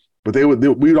town. But we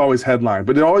would always headline,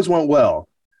 but it always went well.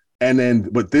 And then,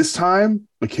 but this time,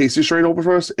 the Casey Strain opened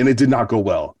for us, and it did not go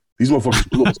well. These motherfuckers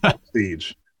blew us off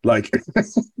stage. Like,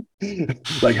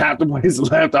 like half the place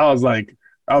left. I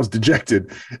was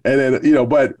dejected. And then,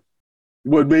 but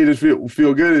what made it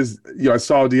feel good is, I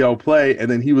saw DL play, and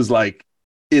then he was like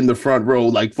in the front row,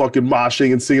 like fucking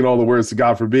moshing and singing all the words to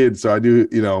God Forbid. So I knew,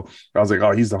 I was like,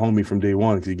 oh, he's the homie from day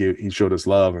one, because he showed us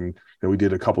love, and we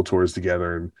did a couple tours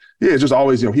together. And yeah, it's just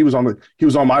always, he was on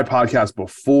my podcast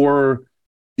before,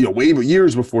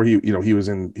 years before he was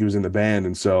in the band.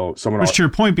 And so Which to your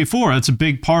point before, that's a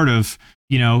big part of,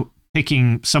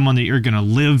 picking someone that you're going to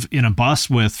live in a bus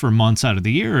with for months out of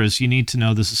the year is you need to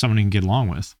know this is someone you can get along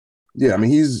with. Yeah. I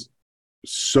mean, he's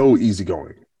so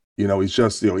easygoing, he's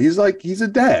just, he's a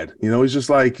dad, he's just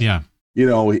like, yeah,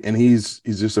 and he's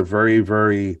just a very,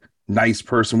 very nice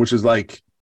person, which is like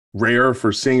rare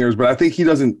for singers. But I think he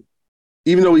doesn't,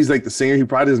 even though he's like the singer, he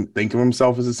probably doesn't think of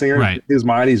himself as a singer. Right. In his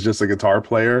mind, he's just a guitar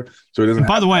player. So he doesn't.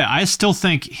 By the way, I still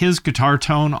think his guitar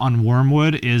tone on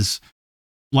Wormwood is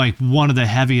like one of the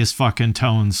heaviest fucking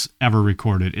tones ever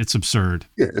recorded. It's absurd.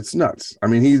 Yeah, it's nuts. I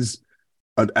mean, he's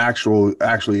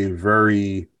actually a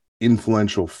very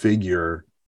influential figure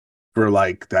for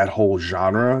like that whole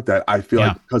genre, that I feel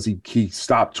like because he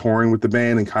stopped touring with the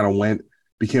band and kind of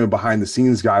became a behind the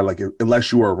scenes guy. Like,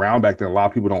 unless you were around back then, a lot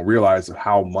of people don't realize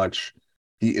how much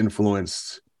he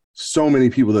influenced so many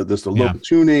people, that there's the local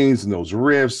tunings and those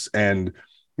riffs, and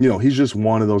he's just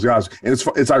one of those guys. And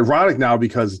it's ironic now,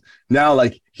 because now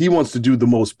like he wants to do the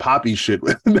most poppy shit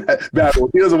with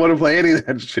Battle. He doesn't want to play any of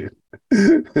that shit.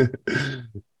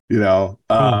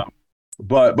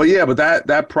 But yeah, but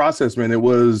that process, man, it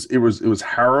was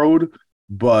harrowed,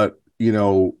 but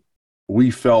we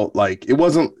felt like it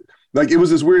wasn't like, it was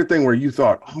this weird thing where you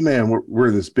thought, oh man, we're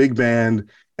this big band,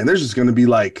 and there's just going to be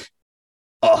like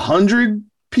 100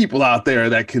 people out there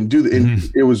that can do the.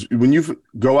 And it was when you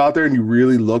go out there and you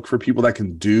really look for people that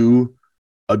can do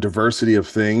a diversity of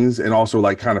things and also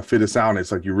like kind of fit a sound.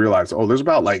 It's like you realize, oh, there's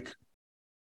about like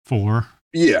 4.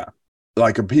 Yeah.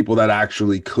 Like people that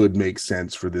actually could make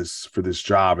sense for this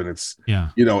job. And it's,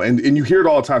 and you hear it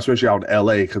all the time, especially out in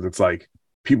LA, because it's like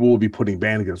people will be putting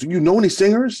band together. So, any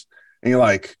singers? And you're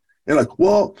like,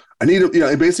 well, I need to,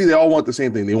 and basically they all want the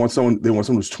same thing. They want someone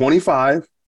who's 25,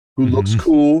 who looks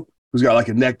cool, who's got like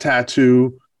a neck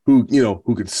tattoo, who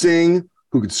could sing,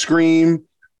 who could scream,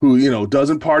 who,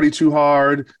 doesn't party too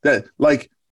hard, that like,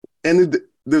 and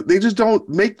they just don't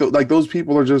make those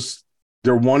people are just,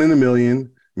 they're one in a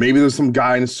million. Maybe there's some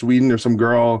guy in Sweden or some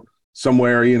girl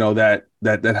somewhere, that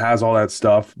has all that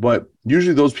stuff. But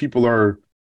usually those people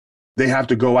they have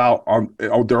to go out on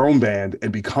their own band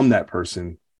and become that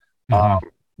person. But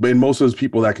most of those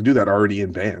people that can do that are already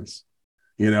in bands,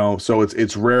 so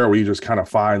it's rare where you just kind of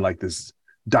find like this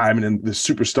diamond and this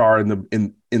superstar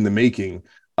in the making.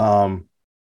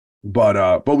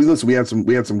 But we had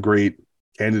some great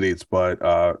candidates, but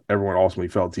everyone ultimately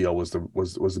felt DL was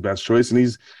the best choice, and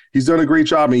he's done a great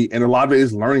job. And a lot of it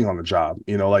is learning on the job,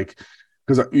 like,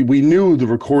 because we knew the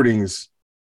recordings,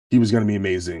 he was going to be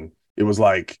amazing. It was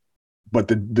like, but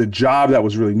the job that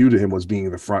was really new to him was being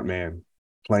the front man,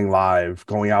 playing live,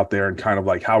 going out there and kind of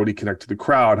like, how would he connect to the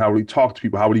crowd? How would he talk to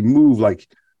people? How would he move? Like,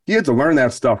 he had to learn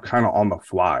that stuff kind of on the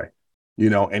fly,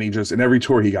 and in every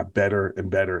tour he got better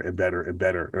and better and better and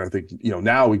better. And I think,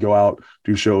 now we go out,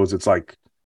 do shows, it's like,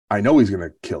 I know he's going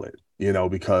to kill it,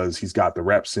 because he's got the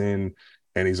reps in,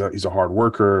 and he's a hard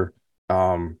worker.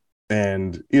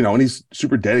 And he's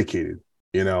super dedicated,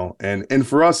 and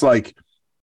for us, like,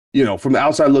 from the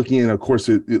outside looking in, of course,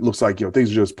 it looks like,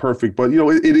 things are just perfect, but,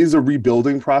 it is a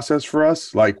rebuilding process for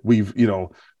us. Like we've,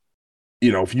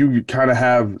 if you kind of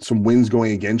have some winds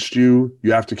going against you,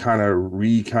 you have to kind of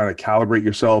calibrate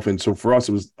yourself. And so for us,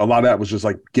 it was a lot of that was just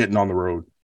like getting on the road,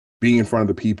 being in front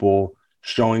of the people,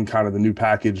 showing kind of the new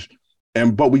package.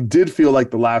 But we did feel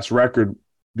like the last record,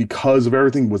 because of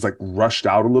everything, was like rushed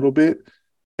out a little bit,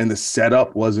 and the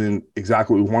setup wasn't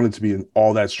exactly what we wanted to be, and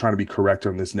all that's trying to be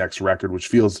corrected on this next record, which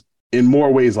feels in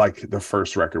more ways like the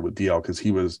first record with DL, because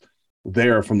he was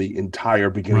there from the entire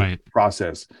beginning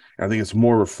process. And I think it's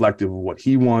more reflective of what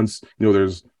he wants.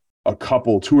 There's a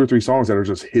couple, 2 or 3 songs that are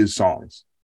just his songs,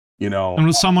 And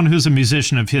with someone who's a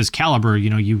musician of his caliber,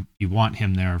 you want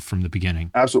him there from the beginning.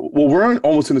 Absolutely. Well, we're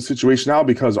almost in a situation now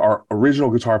because our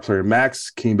original guitar player, Max,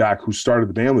 came back, who started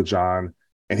the band with John,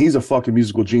 and he's a fucking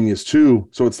musical genius too.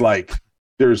 So it's like,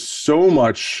 there's so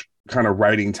much kind of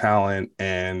writing talent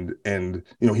and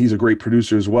he's a great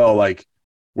producer as well, like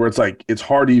where it's like it's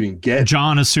hard to even get.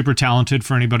 John is super talented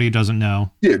for anybody who doesn't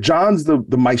know. Yeah, John's the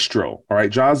maestro. All right,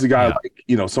 John's the guy. Yeah.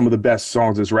 Like, some of the best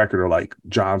songs of this record are like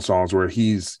John songs, where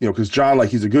he's, because John, like,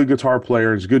 he's a good guitar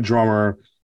player, he's a good drummer,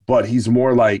 but he's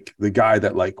more like the guy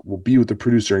that like will be with the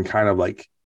producer and kind of like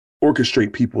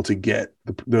orchestrate people to get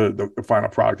the final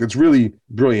product. It's really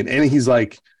brilliant. And he's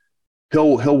like,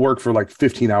 he'll work for like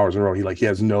 15 hours in a row. He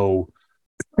has no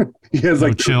he has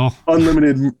like chill,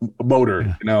 unlimited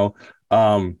motor,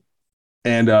 and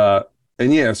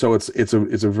yeah, so it's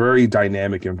a very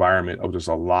dynamic environment of just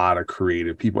a lot of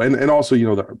creative people, and also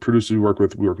the producers we work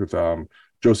with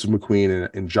Joseph McQueen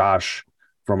and Josh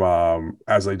from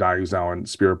As They Die, who's now in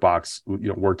Spirit Box,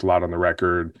 worked a lot on the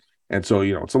record, and so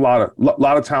it's a lot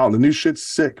of talent. The new shit's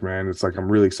sick, man. It's like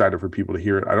I'm really excited for people to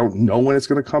hear it. I don't know when it's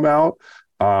going to come out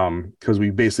because we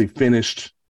basically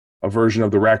finished a version of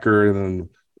the record, and then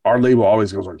our label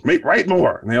always goes like, write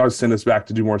more, and they always send us back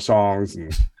to do more songs,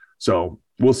 and so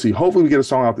we'll see. Hopefully we get a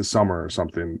song out this summer or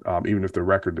something, even if the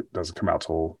record doesn't come out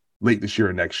till late this year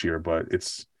or next year, but I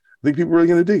think people are really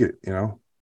going to dig it,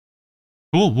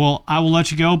 Cool. Well, I will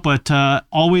let you go, but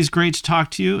always great to talk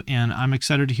to you, and I'm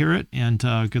excited to hear it, and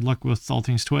good luck with all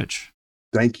things Twitch.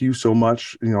 Thank you so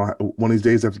much. One of these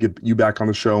days I have to get you back on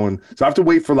the show, and so I have to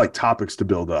wait for like topics to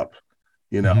build up,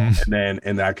 Mm-hmm. and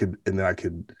then I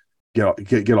could get off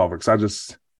it,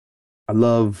 because I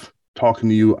love talking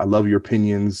to you. I love your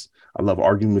opinions. I love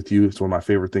arguing with you. It's one of my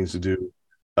favorite things to do.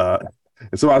 And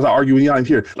sometimes I argue when you're not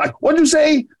here. Like, what'd you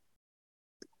say?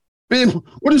 Ben,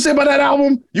 what'd you say about that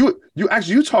album? You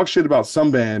talk shit about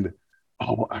some band.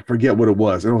 Oh, I forget what it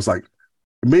was. And it was like,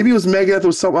 maybe it was Megadeth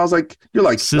or something. I was like, you're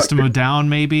like System of a Down,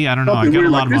 maybe. I don't know. I got a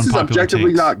lot of this is unpopular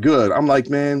objectively takes. not good. I'm like,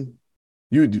 man,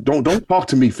 you don't talk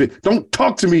to me, Finn. Don't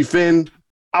talk to me, Finn.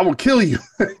 I will kill you.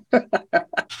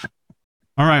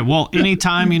 All right. Well,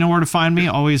 anytime, you know where to find me.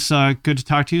 Always good to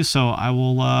talk to you. So I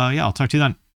will, I'll talk to you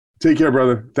then. Take care,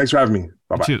 brother. Thanks for having me.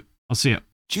 Bye-bye. You too. I'll see you.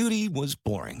 Judy was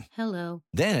boring. Hello.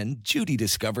 Then Judy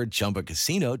discovered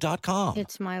ChumbaCasino.com.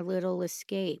 It's my little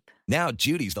escape. Now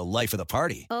Judy's the life of the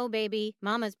party. Oh, baby,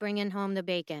 mama's bringing home the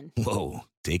bacon. Whoa,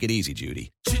 take it easy,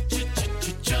 Judy.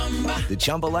 The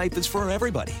Chumba life is for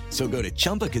everybody. So go to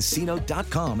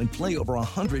ChumbaCasino.com and play over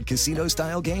 100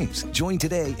 casino-style games. Join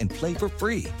today and play for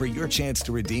free for your chance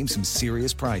to redeem some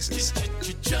serious prizes.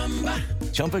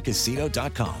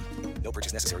 ChumbaCasino.com. No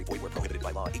purchase necessary. Void where prohibited by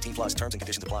law. 18+ terms and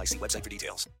conditions apply. See website for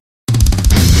details.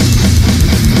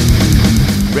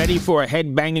 Ready for a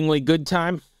head-bangingly good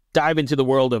time? Dive into the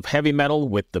world of heavy metal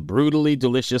with the Brutally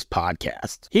Delicious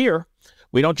podcast. Here,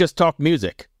 we don't just talk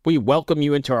music. We welcome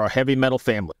you into our heavy metal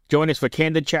family. Join us for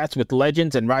candid chats with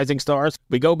legends and rising stars.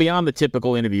 We go beyond the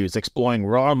typical interviews, exploring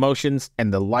raw emotions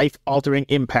and the life-altering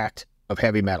impact of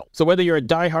heavy metal. So whether you're a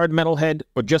diehard metalhead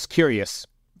or just curious,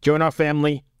 join our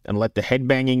family and let the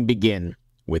headbanging begin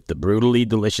with the Brutally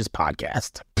Delicious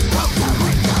podcast.